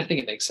 And I think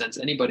it makes sense.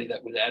 Anybody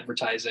that was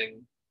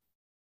advertising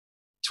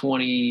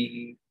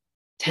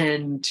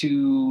 2010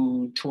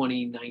 to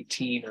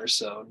 2019 or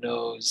so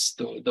knows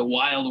the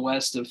wild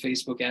west of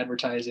Facebook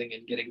advertising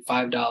and getting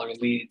 $5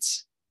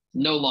 leads.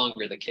 No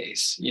longer the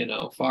case.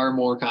 Far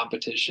more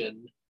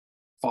competition,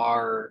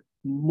 far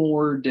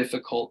more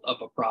difficult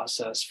of a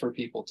process for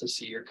people to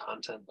see your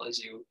content as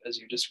you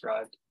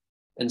described.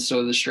 And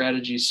so the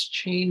strategy's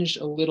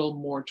changed a little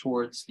more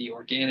towards the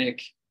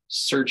organic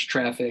search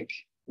traffic,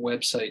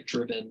 website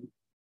driven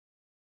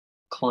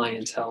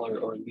clientele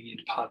or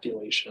lead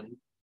population.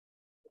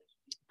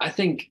 I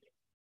think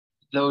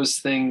those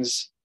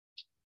things,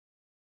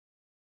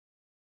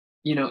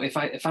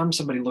 if I'm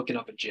somebody looking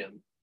up a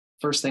gym,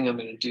 first thing I'm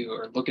going to do,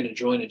 or looking to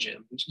join a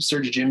gym,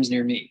 search gyms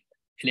near me.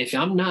 And if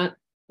I'm not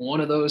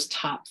one of those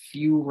top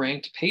few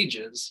ranked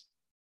pages,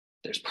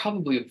 there's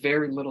probably a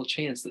very little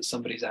chance that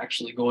somebody's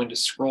actually going to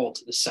scroll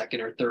to the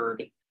second or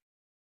third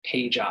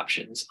page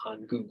options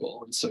on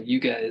Google. And so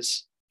you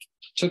guys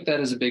took that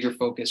as a bigger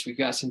focus. We've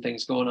got some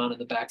things going on in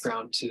the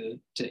background to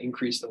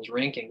increase those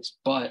rankings.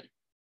 But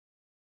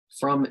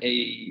from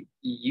a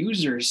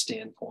user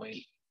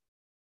standpoint,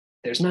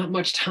 there's not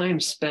much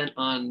time spent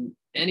on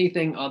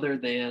anything other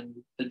than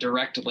the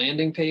direct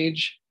landing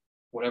page,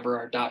 whatever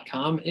our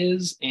 .com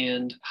is,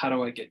 and how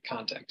do I get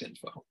contact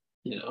info,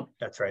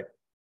 That's right.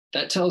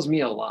 That tells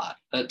me a lot.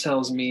 That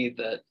tells me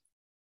that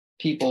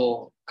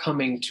people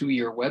coming to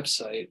your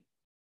website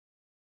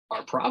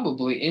are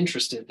probably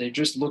interested. They're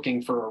just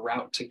looking for a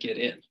route to get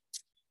in,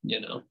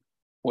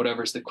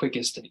 whatever's the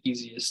quickest and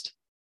easiest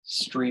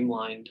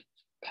streamlined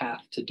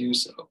path to do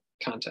so.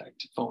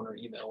 Contact, phone or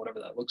email, whatever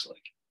that looks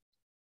like.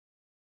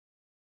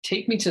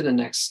 Take me to the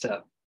next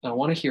step. I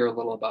want to hear a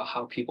little about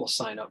how people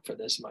sign up for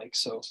this, Mike.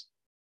 So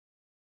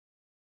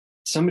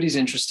somebody's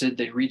interested,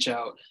 they reach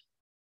out.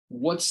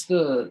 What's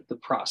the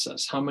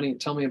process? Tell me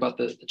about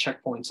the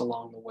checkpoints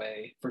along the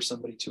way for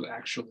somebody to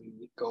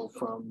actually go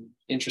from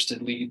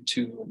interested lead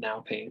to now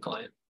paying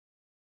client?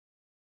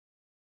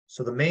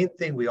 So the main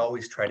thing we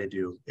always try to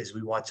do is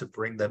we want to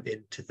bring them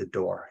into the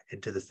door,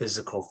 into the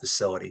physical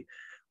facility.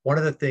 One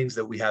of the things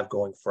that we have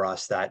going for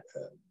us that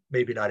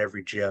maybe not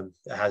every gym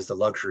has the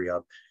luxury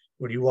of,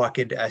 when you walk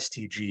into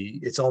STG,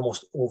 it's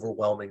almost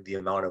overwhelming the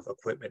amount of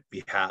equipment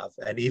we have.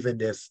 And even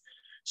if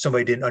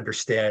somebody didn't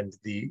understand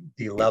the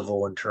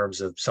level in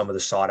terms of some of the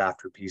sought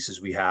after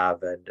pieces we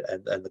have and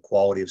the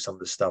quality of some of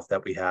the stuff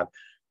that we have,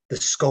 the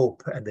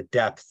scope and the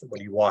depth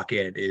when you walk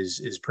in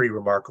is pretty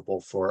remarkable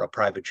for a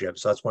private gym.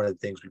 So that's one of the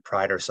things we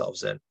pride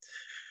ourselves in.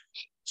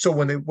 So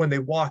when they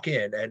walk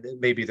in, and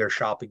maybe they're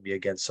shopping me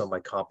against some of my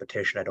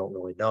competition, I don't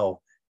really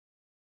know.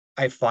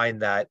 I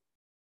find that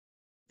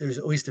there's,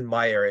 at least in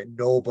my area,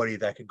 nobody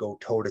that can go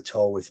toe to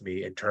toe with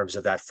me in terms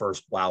of that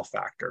first wow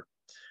factor.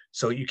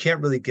 So you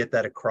can't really get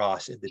that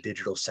across in the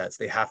digital sense.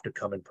 They have to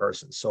come in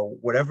person. So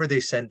whatever they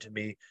send to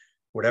me,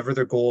 whatever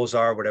their goals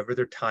are, whatever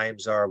their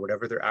times are,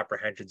 whatever their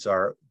apprehensions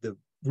are, the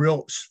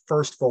real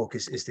first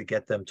focus is to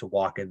get them to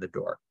walk in the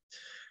door.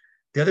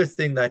 The other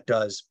thing that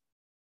does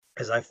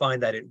is I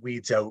find that it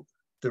weeds out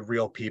the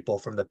real people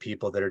from the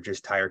people that are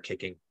just tire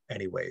kicking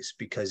anyways,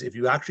 because if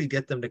you actually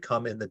get them to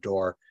come in the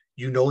door,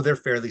 you know they're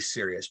fairly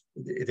serious.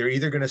 They're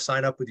either going to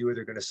sign up with you or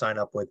they're going to sign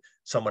up with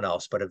someone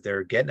else. But if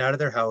they're getting out of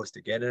their house,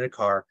 they're getting in a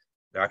car,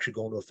 they're actually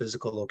going to a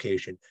physical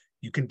location,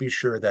 you can be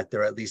sure that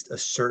they're at least a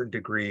certain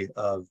degree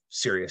of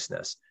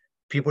seriousness.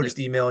 People just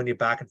emailing you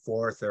back and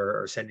forth,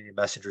 or sending you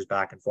messages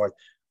back and forth.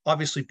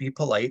 Obviously be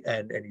polite,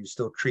 and you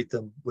still treat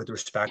them with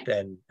respect,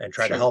 and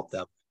try to help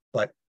them.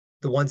 But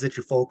the ones that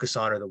you focus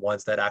on are the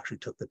ones that actually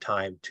took the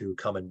time to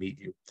come and meet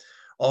you.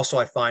 Also,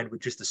 I find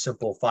with just a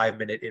simple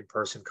 5-minute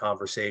in-person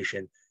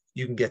conversation,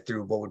 you can get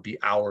through what would be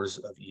hours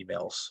of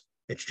emails.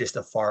 It's just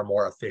a far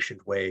more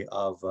efficient way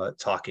of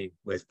talking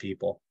with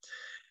people.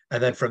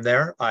 And then from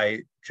there,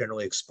 I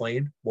generally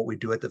explain what we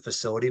do at the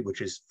facility,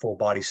 which is full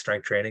body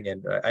strength training.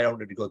 And I don't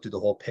need to go through the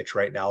whole pitch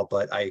right now,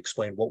 but I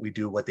explain what we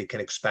do, what they can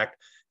expect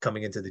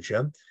coming into the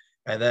gym.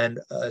 And then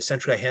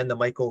essentially I hand the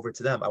mic over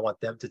to them. I want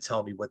them to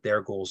tell me what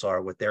their goals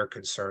are, what their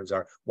concerns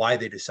are, why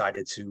they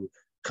decided to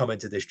come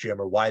into this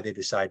gym, or why they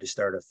decided to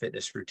start a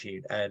fitness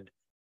routine. And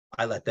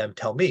I let them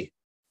tell me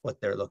what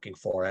they're looking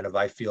for. And if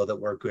I feel that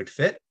we're a good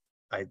fit,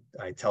 I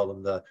tell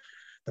them the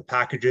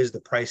packages,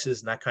 the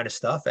prices, and that kind of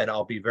stuff. And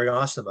I'll be very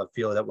honest with them. I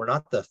feel that we're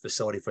not the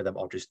facility for them,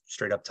 I'll just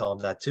straight up tell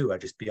them that too. I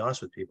just be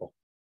honest with people.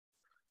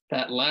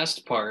 That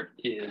last part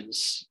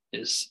is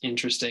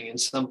interesting, and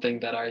something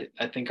that I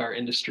think our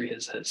industry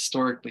has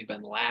historically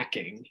been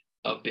lacking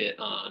a bit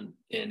on.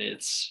 And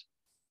it's,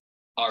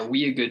 are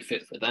we a good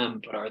fit for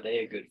them, but are they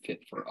a good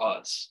fit for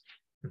us?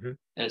 Mm-hmm.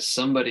 As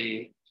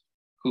somebody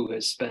who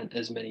has spent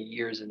as many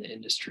years in the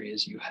industry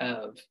as you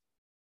have,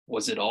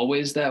 was it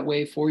always that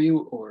way for you,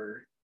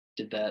 or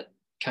did that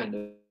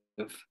kind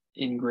of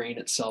ingrain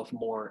itself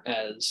more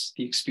as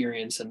the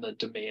experience and the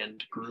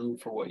demand grew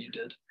for what you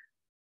did?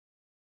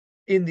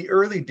 In the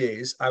early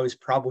days, I was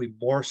probably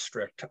more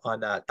strict on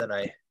that than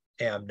I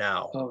am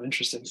now. Oh,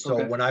 interesting. So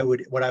okay. when I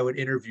would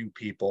interview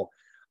people,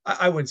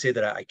 I wouldn't say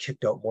that I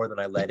kicked out more than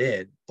I let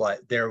in,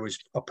 but there was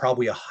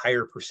probably a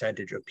higher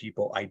percentage of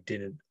people I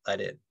didn't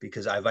let in,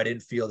 because if I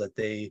didn't feel that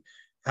they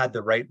had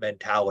the right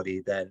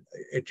mentality, then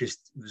it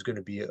just was going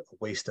to be a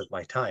waste of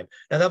my time.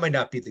 Now, that might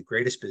not be the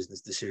greatest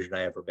business decision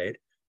I ever made,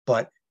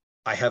 but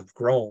I have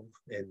grown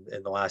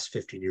in the last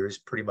 15 years,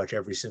 pretty much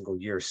every single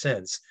year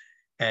since.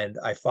 And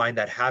I find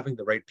that having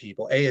the right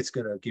people, it's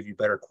going to give you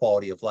better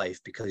quality of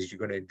life, because you're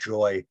going to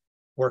enjoy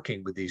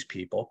working with these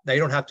people. Now, you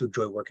don't have to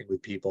enjoy working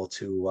with people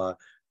to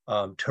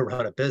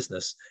run a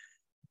business,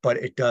 but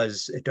it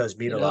does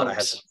mean a lot. I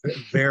have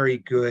very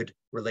good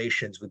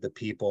relations with the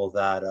people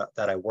that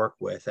I work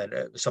with, and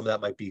some of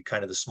that might be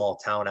kind of the small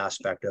town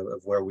aspect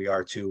of where we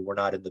are too. We're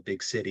not in the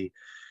big city,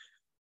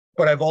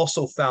 but I've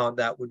also found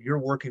that when you're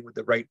working with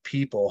the right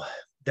people,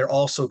 they're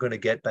also going to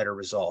get better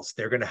results.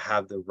 They're going to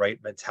have the right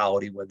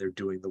mentality when they're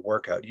doing the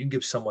workout. You can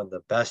give someone the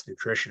best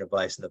nutrition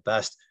advice and the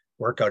best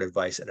workout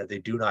advice, and if they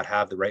do not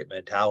have the right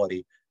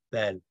mentality,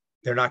 then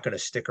they're not going to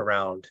stick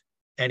around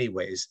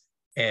anyways.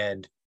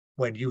 And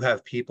when you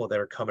have people that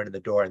are coming in the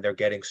door and they're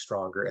getting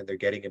stronger and they're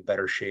getting in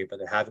better shape and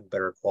they're having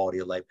better quality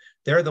of life,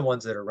 they're the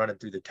ones that are running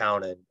through the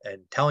town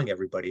and telling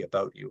everybody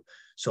about you.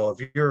 So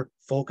if you're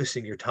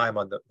focusing your time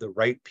on the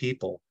right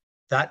people,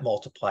 that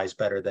multiplies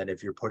better than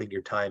if you're putting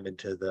your time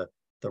into the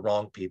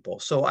wrong people.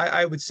 So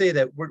I would say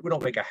that we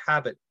don't make a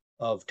habit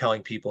of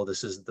telling people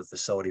this isn't the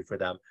facility for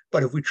them.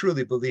 But if we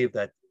truly believe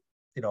that,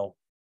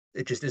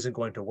 it just isn't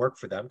going to work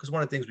for them, because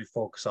one of the things we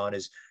focus on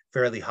is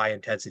fairly high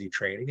intensity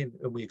training.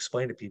 And we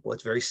explain to people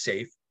it's very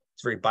safe,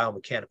 it's very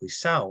biomechanically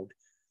sound,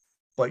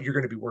 but you're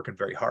going to be working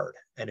very hard.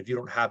 And if you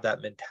don't have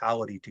that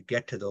mentality to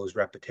get to those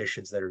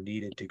repetitions that are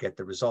needed to get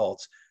the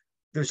results,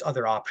 there's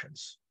other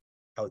options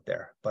out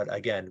there. But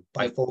again,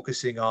 by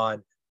focusing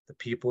on the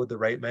people with the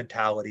right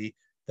mentality,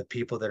 the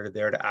people that are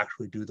there to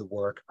actually do the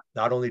work,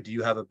 not only do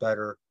you have a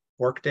better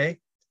work day,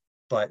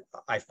 but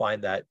I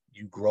find that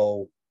you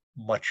grow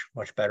much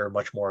better,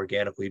 much more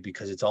organically,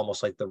 because it's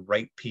almost like the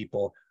right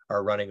people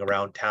are running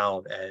around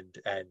town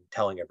and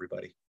telling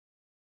everybody.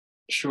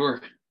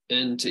 Sure.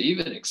 And to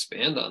even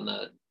expand on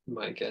that,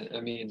 Mike,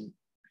 I mean,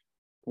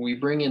 we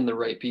bring in the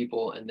right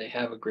people and they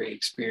have a great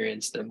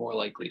experience, they're more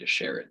likely to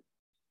share it.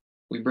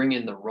 We bring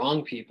in the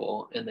wrong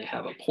people and they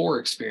have a poor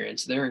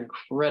experience, they're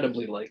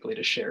incredibly likely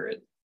to share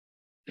it,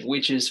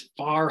 which is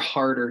far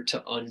harder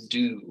to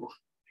undo.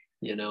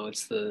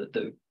 It's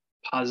the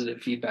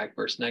positive feedback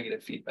versus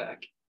negative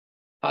feedback.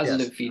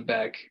 Positive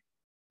feedback,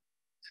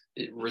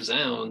 it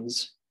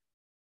resounds,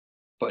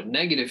 But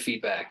negative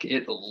feedback,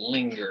 it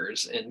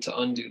lingers, and to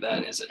undo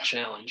that is a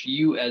challenge.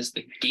 You as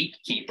the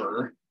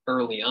gatekeeper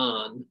early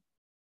on,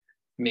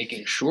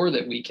 making sure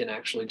that we can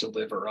actually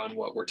deliver on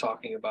what we're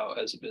talking about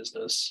as a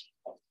business.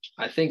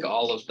 I think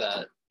all of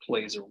that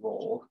plays a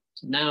role.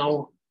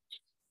 Now,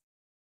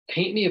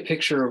 paint me a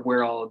picture of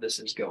where all of this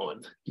is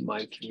going,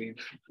 Mike.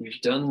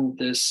 We've done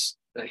this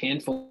a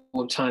handful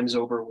of times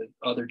over with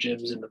other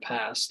gyms in the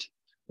past.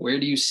 Where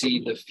do you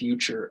see the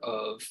future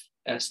of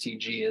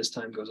STG as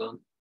time goes on?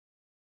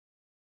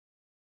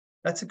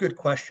 That's a good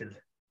question.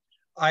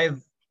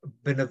 I've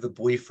been of the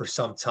belief for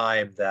some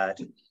time that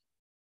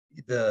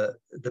the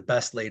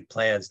best laid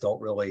plans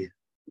don't really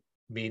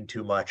mean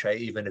too much.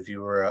 Even if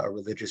you were a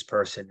religious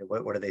person,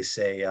 what do they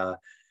say?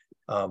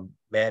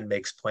 Man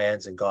makes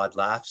plans and God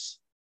laughs,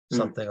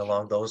 something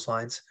along those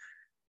lines.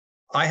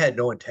 I had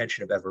no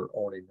intention of ever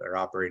owning or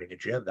operating a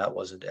gym. That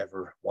wasn't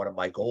ever one of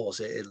my goals.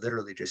 It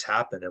literally just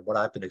happened. And what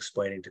I've been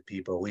explaining to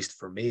people, at least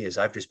for me, is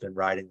I've just been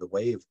riding the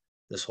wave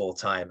this whole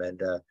time.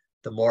 And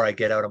the more I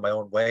get out of my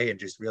own way and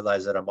just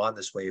realize that I'm on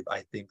this wave,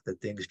 I think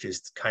that things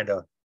just kind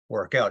of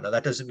work out. Now,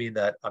 that doesn't mean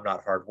that I'm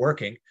not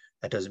hardworking.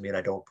 That doesn't mean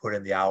I don't put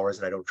in the hours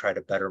and I don't try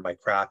to better my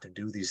craft and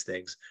do these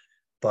things.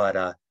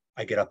 But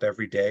I get up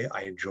every day.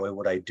 I enjoy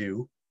what I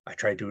do. I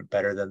try to do it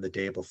better than the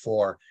day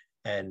before.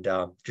 And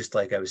just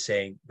like I was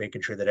saying,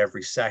 making sure that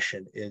every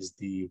session is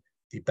the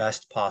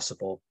best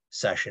possible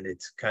session.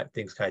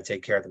 Things kind of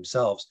take care of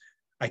themselves.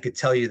 I could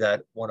tell you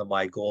that one of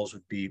my goals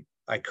would be,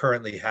 I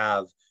currently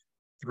have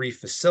 3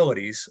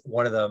 facilities.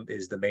 One of them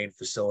is the main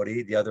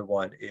facility. The other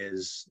one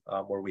is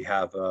where we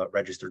have a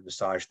registered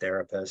massage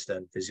therapist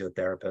and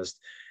physiotherapist.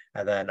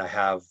 And then I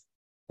have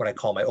what I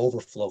call my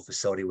overflow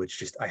facility, which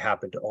just I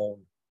happen to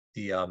own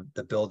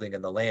the building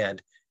and the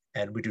land.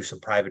 And we do some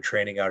private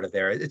training out of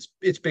there.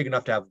 It's big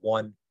enough to have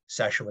one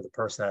session with a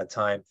person at a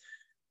time.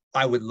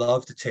 I would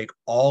love to take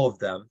all of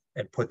them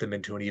and put them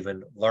into an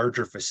even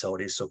larger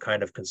facility. So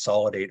kind of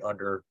consolidate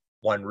under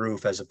one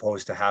roof as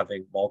opposed to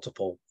having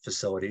multiple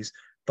facilities.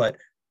 But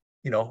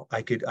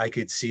I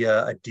could see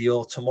a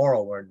deal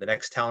tomorrow or in the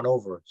next town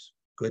over,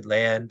 good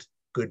land,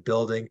 good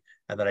building,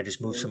 and then I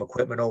just move some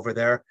equipment over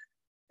there.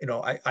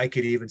 I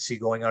could even see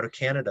going out of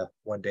Canada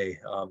one day.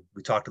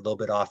 We talked a little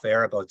bit off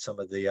air about some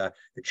of the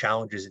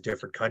challenges in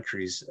different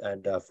countries,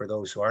 and for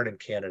those who aren't in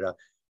Canada,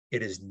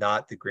 it is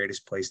not the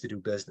greatest place to do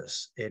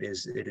business. It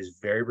is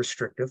very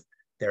restrictive.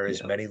 There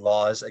is many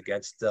laws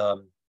against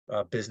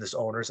business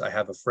owners. I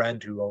have a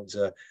friend who owns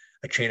a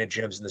chain of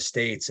gyms in the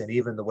States, and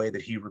even the way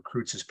that he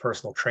recruits his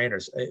personal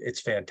trainers,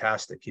 it's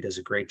fantastic. He does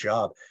a great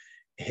job.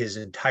 His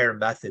entire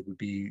method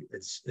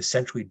it's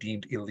essentially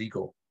deemed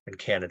illegal in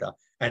Canada.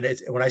 And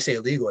when I say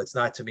illegal, it's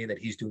not to mean that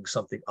he's doing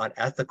something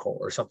unethical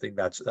or something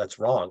that's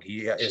wrong.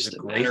 He is a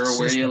great matter of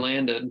where you system.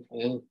 Landed.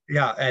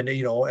 Yeah, and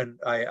and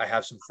I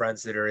have some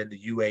friends that are in the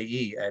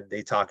UAE, and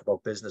they talk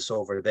about business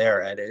over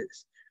there, and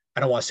I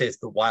don't want to say it's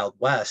the Wild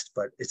West,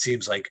 but it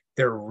seems like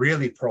they're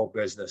really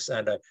pro-business.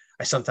 And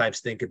I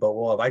sometimes think about,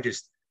 well, if I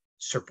just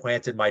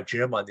supplanted my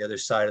gym on the other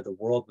side of the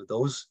world with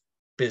those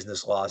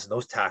business laws and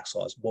those tax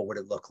laws, what would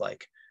it look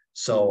like?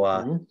 So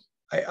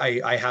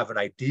I have an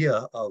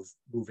idea of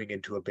moving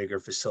into a bigger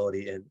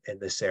facility in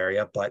this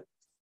area, but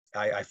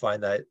I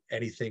find that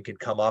anything can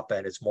come up,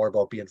 and it's more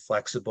about being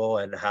flexible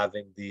and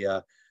having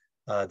the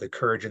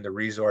courage and the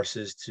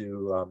resources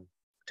to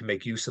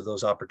make use of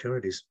those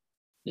opportunities.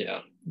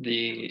 Yeah,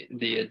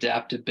 the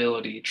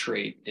adaptability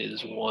trait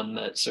is one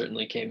that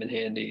certainly came in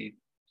handy.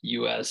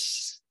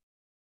 US,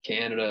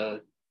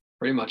 Canada,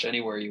 pretty much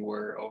anywhere you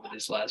were over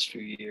these last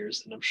few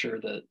years, and I'm sure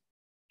that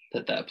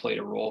played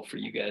a role for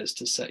you guys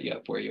to set you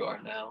up where you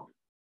are now.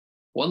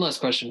 One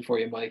last question for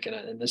you, Mike,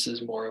 and this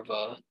is more of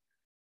a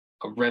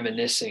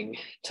reminiscing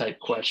type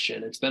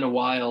question. It's been a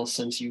while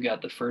since you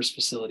got the first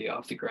facility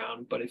off the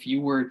ground, but if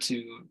you were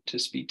to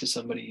speak to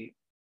somebody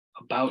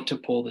about to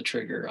pull the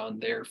trigger on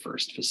their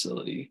first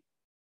facility,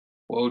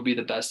 what would be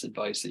the best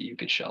advice that you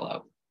could shell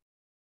out?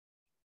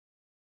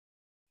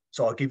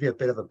 So I'll give you a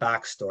bit of a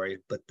backstory,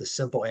 but the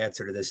simple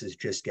answer to this is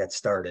just get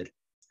started.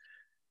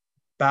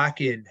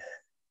 Back in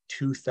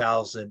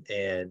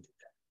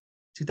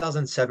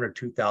 2007 or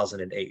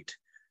 2008,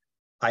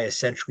 I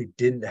essentially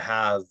didn't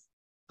have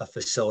a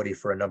facility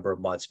for a number of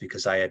months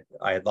because I had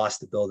lost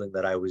the building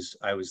that I was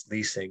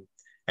leasing,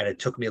 and it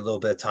took me a little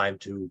bit of time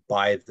to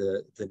buy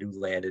the new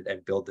land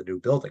and build the new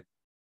building.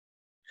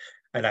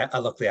 And I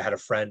luckily I had a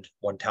friend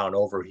one town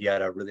over. He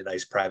had a really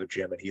nice private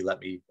gym, and he let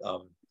me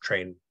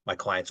train my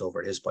clients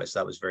over at his place.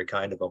 That was very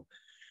kind of him.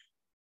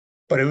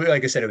 But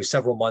like I said, it was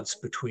several months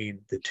between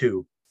the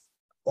two.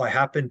 Well, I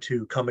happened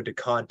to come into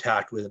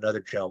contact with another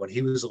gentleman.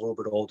 He was a little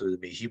bit older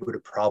than me. He would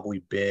have probably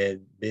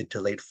been mid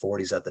to late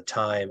 40s at the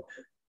time.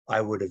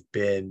 I would have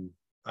been,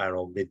 I don't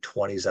know, mid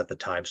 20s at the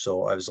time.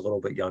 So I was a little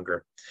bit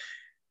younger.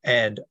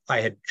 And I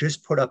had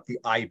just put up the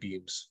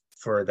I-beams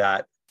for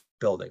that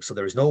building. So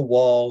there was no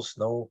walls,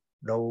 no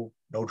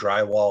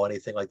drywall,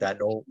 anything like that.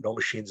 No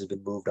machines had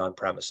been moved on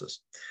premises.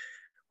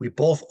 We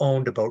both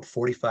owned about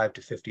 45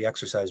 to 50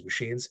 exercise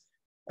machines.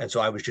 And so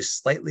I was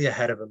just slightly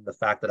ahead of him, the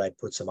fact that I'd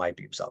put some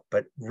I-beams up.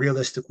 But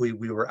realistically,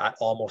 we were at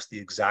almost the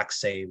exact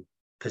same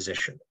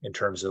position in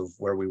terms of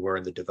where we were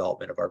in the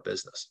development of our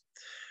business.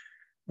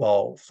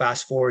 Well,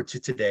 fast forward to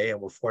today, and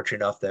we're fortunate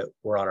enough that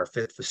we're on our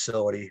 5th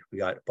facility. We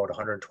got about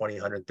 120,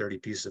 130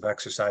 pieces of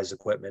exercise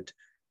equipment,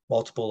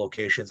 multiple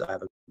locations. I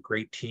have a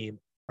great team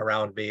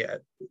around me.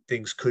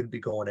 Things couldn't be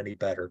going any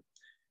better.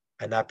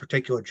 And that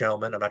particular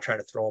gentleman, I'm not trying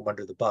to throw him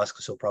under the bus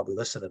because he'll probably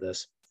listen to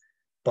this,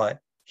 but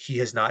he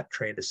has not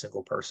trained a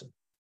single person.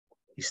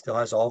 He still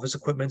has all of his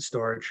equipment in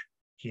storage.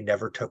 He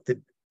never took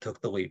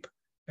the leap.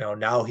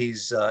 Now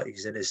he's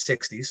in his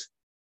 60s,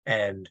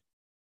 and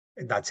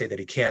not say that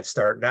he can't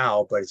start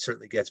now, but it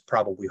certainly gets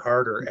probably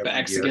harder every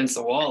Backs year. Against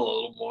the wall a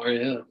little more,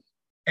 yeah.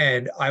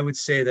 And I would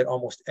say that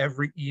almost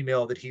every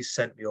email that he's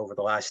sent me over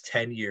the last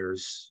 10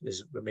 years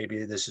is,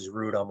 maybe this is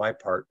rude on my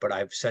part, but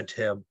I've sent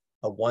him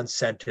a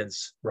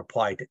 1-sentence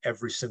reply to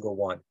every single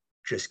one.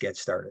 Just get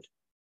started.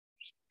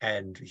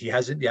 And he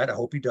hasn't yet. I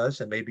hope he does.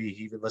 And maybe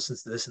he even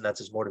listens to this and that's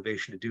his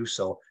motivation to do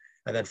so.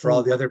 And then for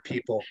all the other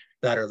people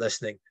that are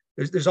listening,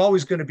 there's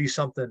always going to be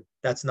something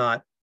that's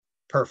not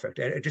perfect.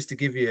 And just to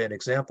give you an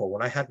example,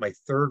 when I had my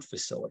 3rd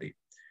facility,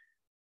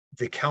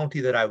 the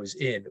county that I was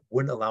in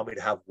wouldn't allow me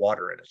to have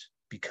water in it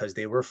because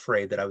they were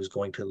afraid that I was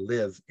going to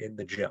live in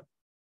the gym.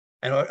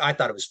 And I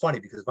thought it was funny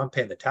because if I'm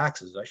paying the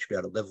taxes, I should be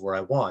able to live where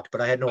I want,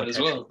 but I had no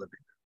intention of living.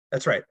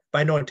 That's right. But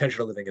I had no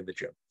intention of living in the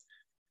gym.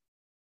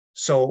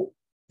 So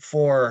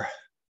for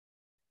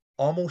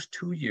almost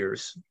 2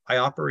 years, I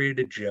operated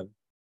a gym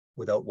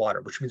without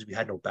water, which means we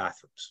had no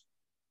bathrooms.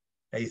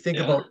 Now you think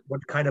about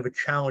what kind of a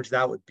challenge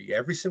that would be.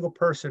 Every single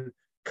person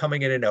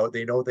coming in and out,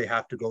 they know they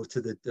have to go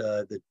to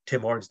the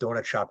Tim Hortons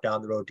donut shop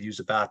down the road to use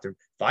a bathroom.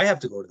 If I have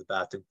to go to the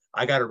bathroom,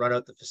 I got to run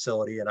out the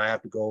facility and I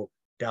have to go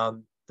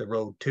down the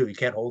road too. You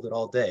can't hold it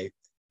all day.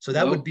 So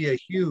that would be a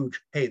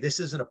huge, hey, this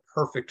isn't a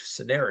perfect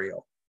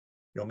scenario.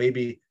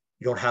 Maybe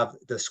you don't have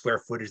the square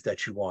footage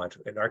that you want.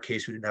 In our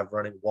case, we didn't have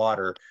running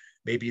water.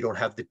 Maybe you don't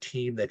have the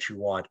team that you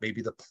want.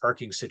 Maybe the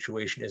parking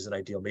situation isn't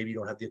ideal. Maybe you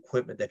don't have the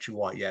equipment that you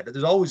want yet.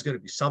 There's always going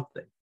to be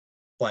something,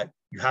 but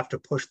you have to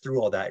push through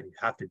all that and you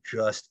have to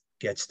just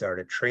get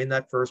started. Train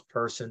that first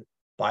person,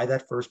 buy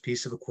that first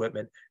piece of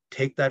equipment,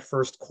 take that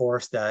first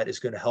course that is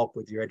going to help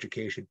with your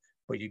education,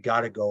 but you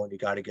got to go and you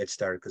got to get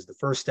started because the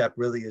first step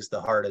really is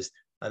the hardest.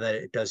 And then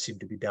it does seem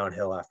to be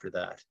downhill after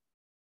that.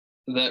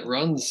 That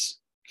runs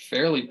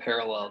fairly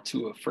parallel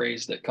to a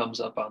phrase that comes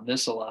up on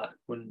this a lot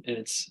when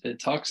it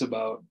talks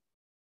about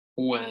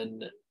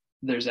when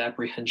there's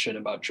apprehension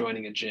about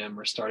joining a gym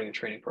or starting a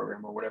training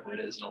program or whatever it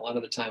is. And a lot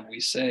of the time we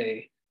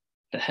say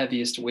the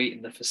heaviest weight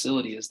in the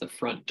facility is the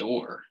front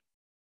door.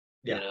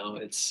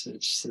 It's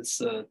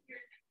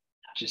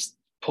just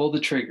pull the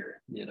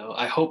trigger.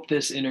 I hope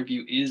this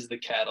interview is the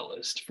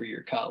catalyst for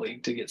your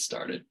colleague to get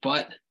started,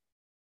 but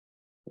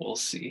we'll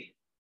see.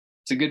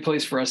 It's a good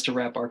place for us to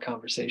wrap our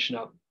conversation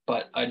up.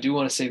 But I do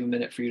want to save a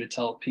minute for you to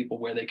tell people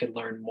where they can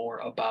learn more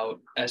about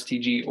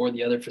STG or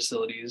the other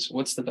facilities.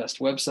 What's the best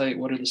website?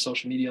 What are the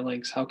social media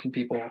links? How can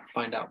people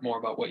find out more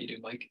about what you do,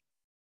 Mike?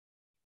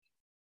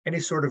 Any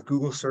sort of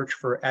Google search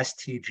for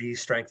STG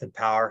Strength and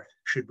Power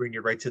should bring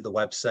you right to the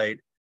website.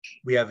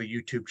 We have a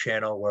YouTube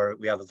channel where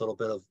we have a little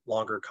bit of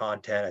longer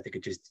content. I think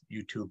it's just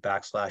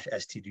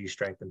YouTube.com/STG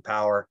Strength and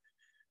Power.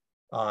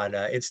 On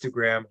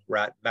Instagram, we're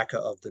at Mecca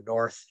of the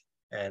North.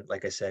 And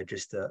like I said,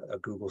 just a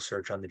Google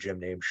search on the gym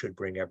name should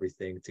bring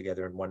everything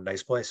together in one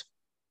nice place.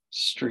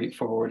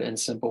 Straightforward and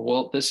simple.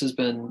 Well, this has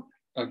been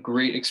a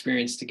great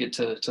experience to get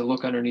to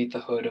look underneath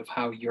the hood of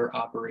how you're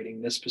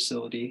operating this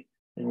facility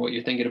and what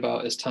you're thinking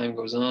about as time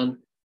goes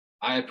on.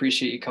 I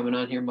appreciate you coming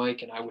on here,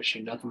 Mike, and I wish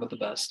you nothing but the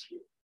best.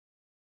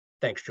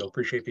 Thanks, Joe.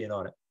 Appreciate being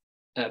on it.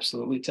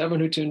 Absolutely. To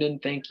everyone who tuned in,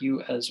 thank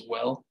you as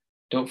well.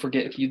 Don't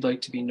forget, if you'd like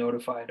to be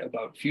notified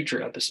about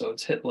future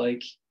episodes, hit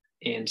like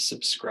and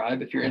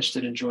subscribe. If you're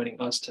interested in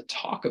joining us to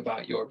talk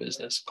about your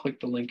business, click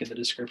the link in the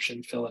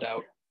description, fill it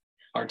out.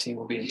 Our team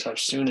will be in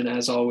touch soon. And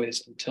as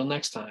always, until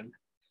next time,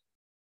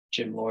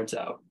 Gym Lords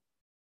out.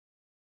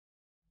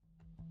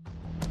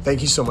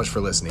 Thank you so much for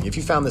listening. If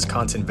you found this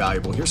content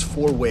valuable, here's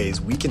 4 ways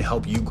we can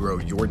help you grow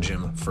your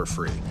gym for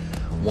free.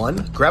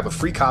 1, grab a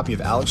free copy of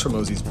Alex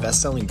Hormozi's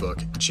best-selling book,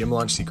 Gym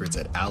Launch Secrets,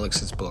 at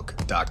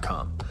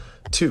alexsbook.com.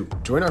 2,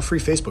 join our free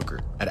Facebook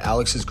group at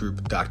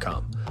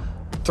alexsgroup.com.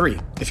 3,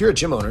 if you're a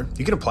gym owner,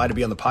 you can apply to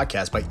be on the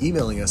podcast by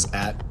emailing us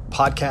at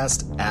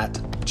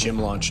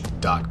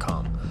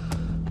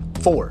podcast@gymlaunch.com.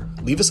 4,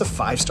 leave us a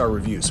 5-star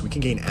review so we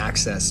can gain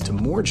access to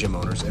more gym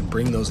owners and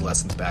bring those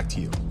lessons back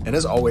to you. And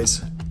as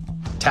always,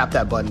 tap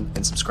that button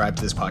and subscribe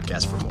to this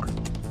podcast for more.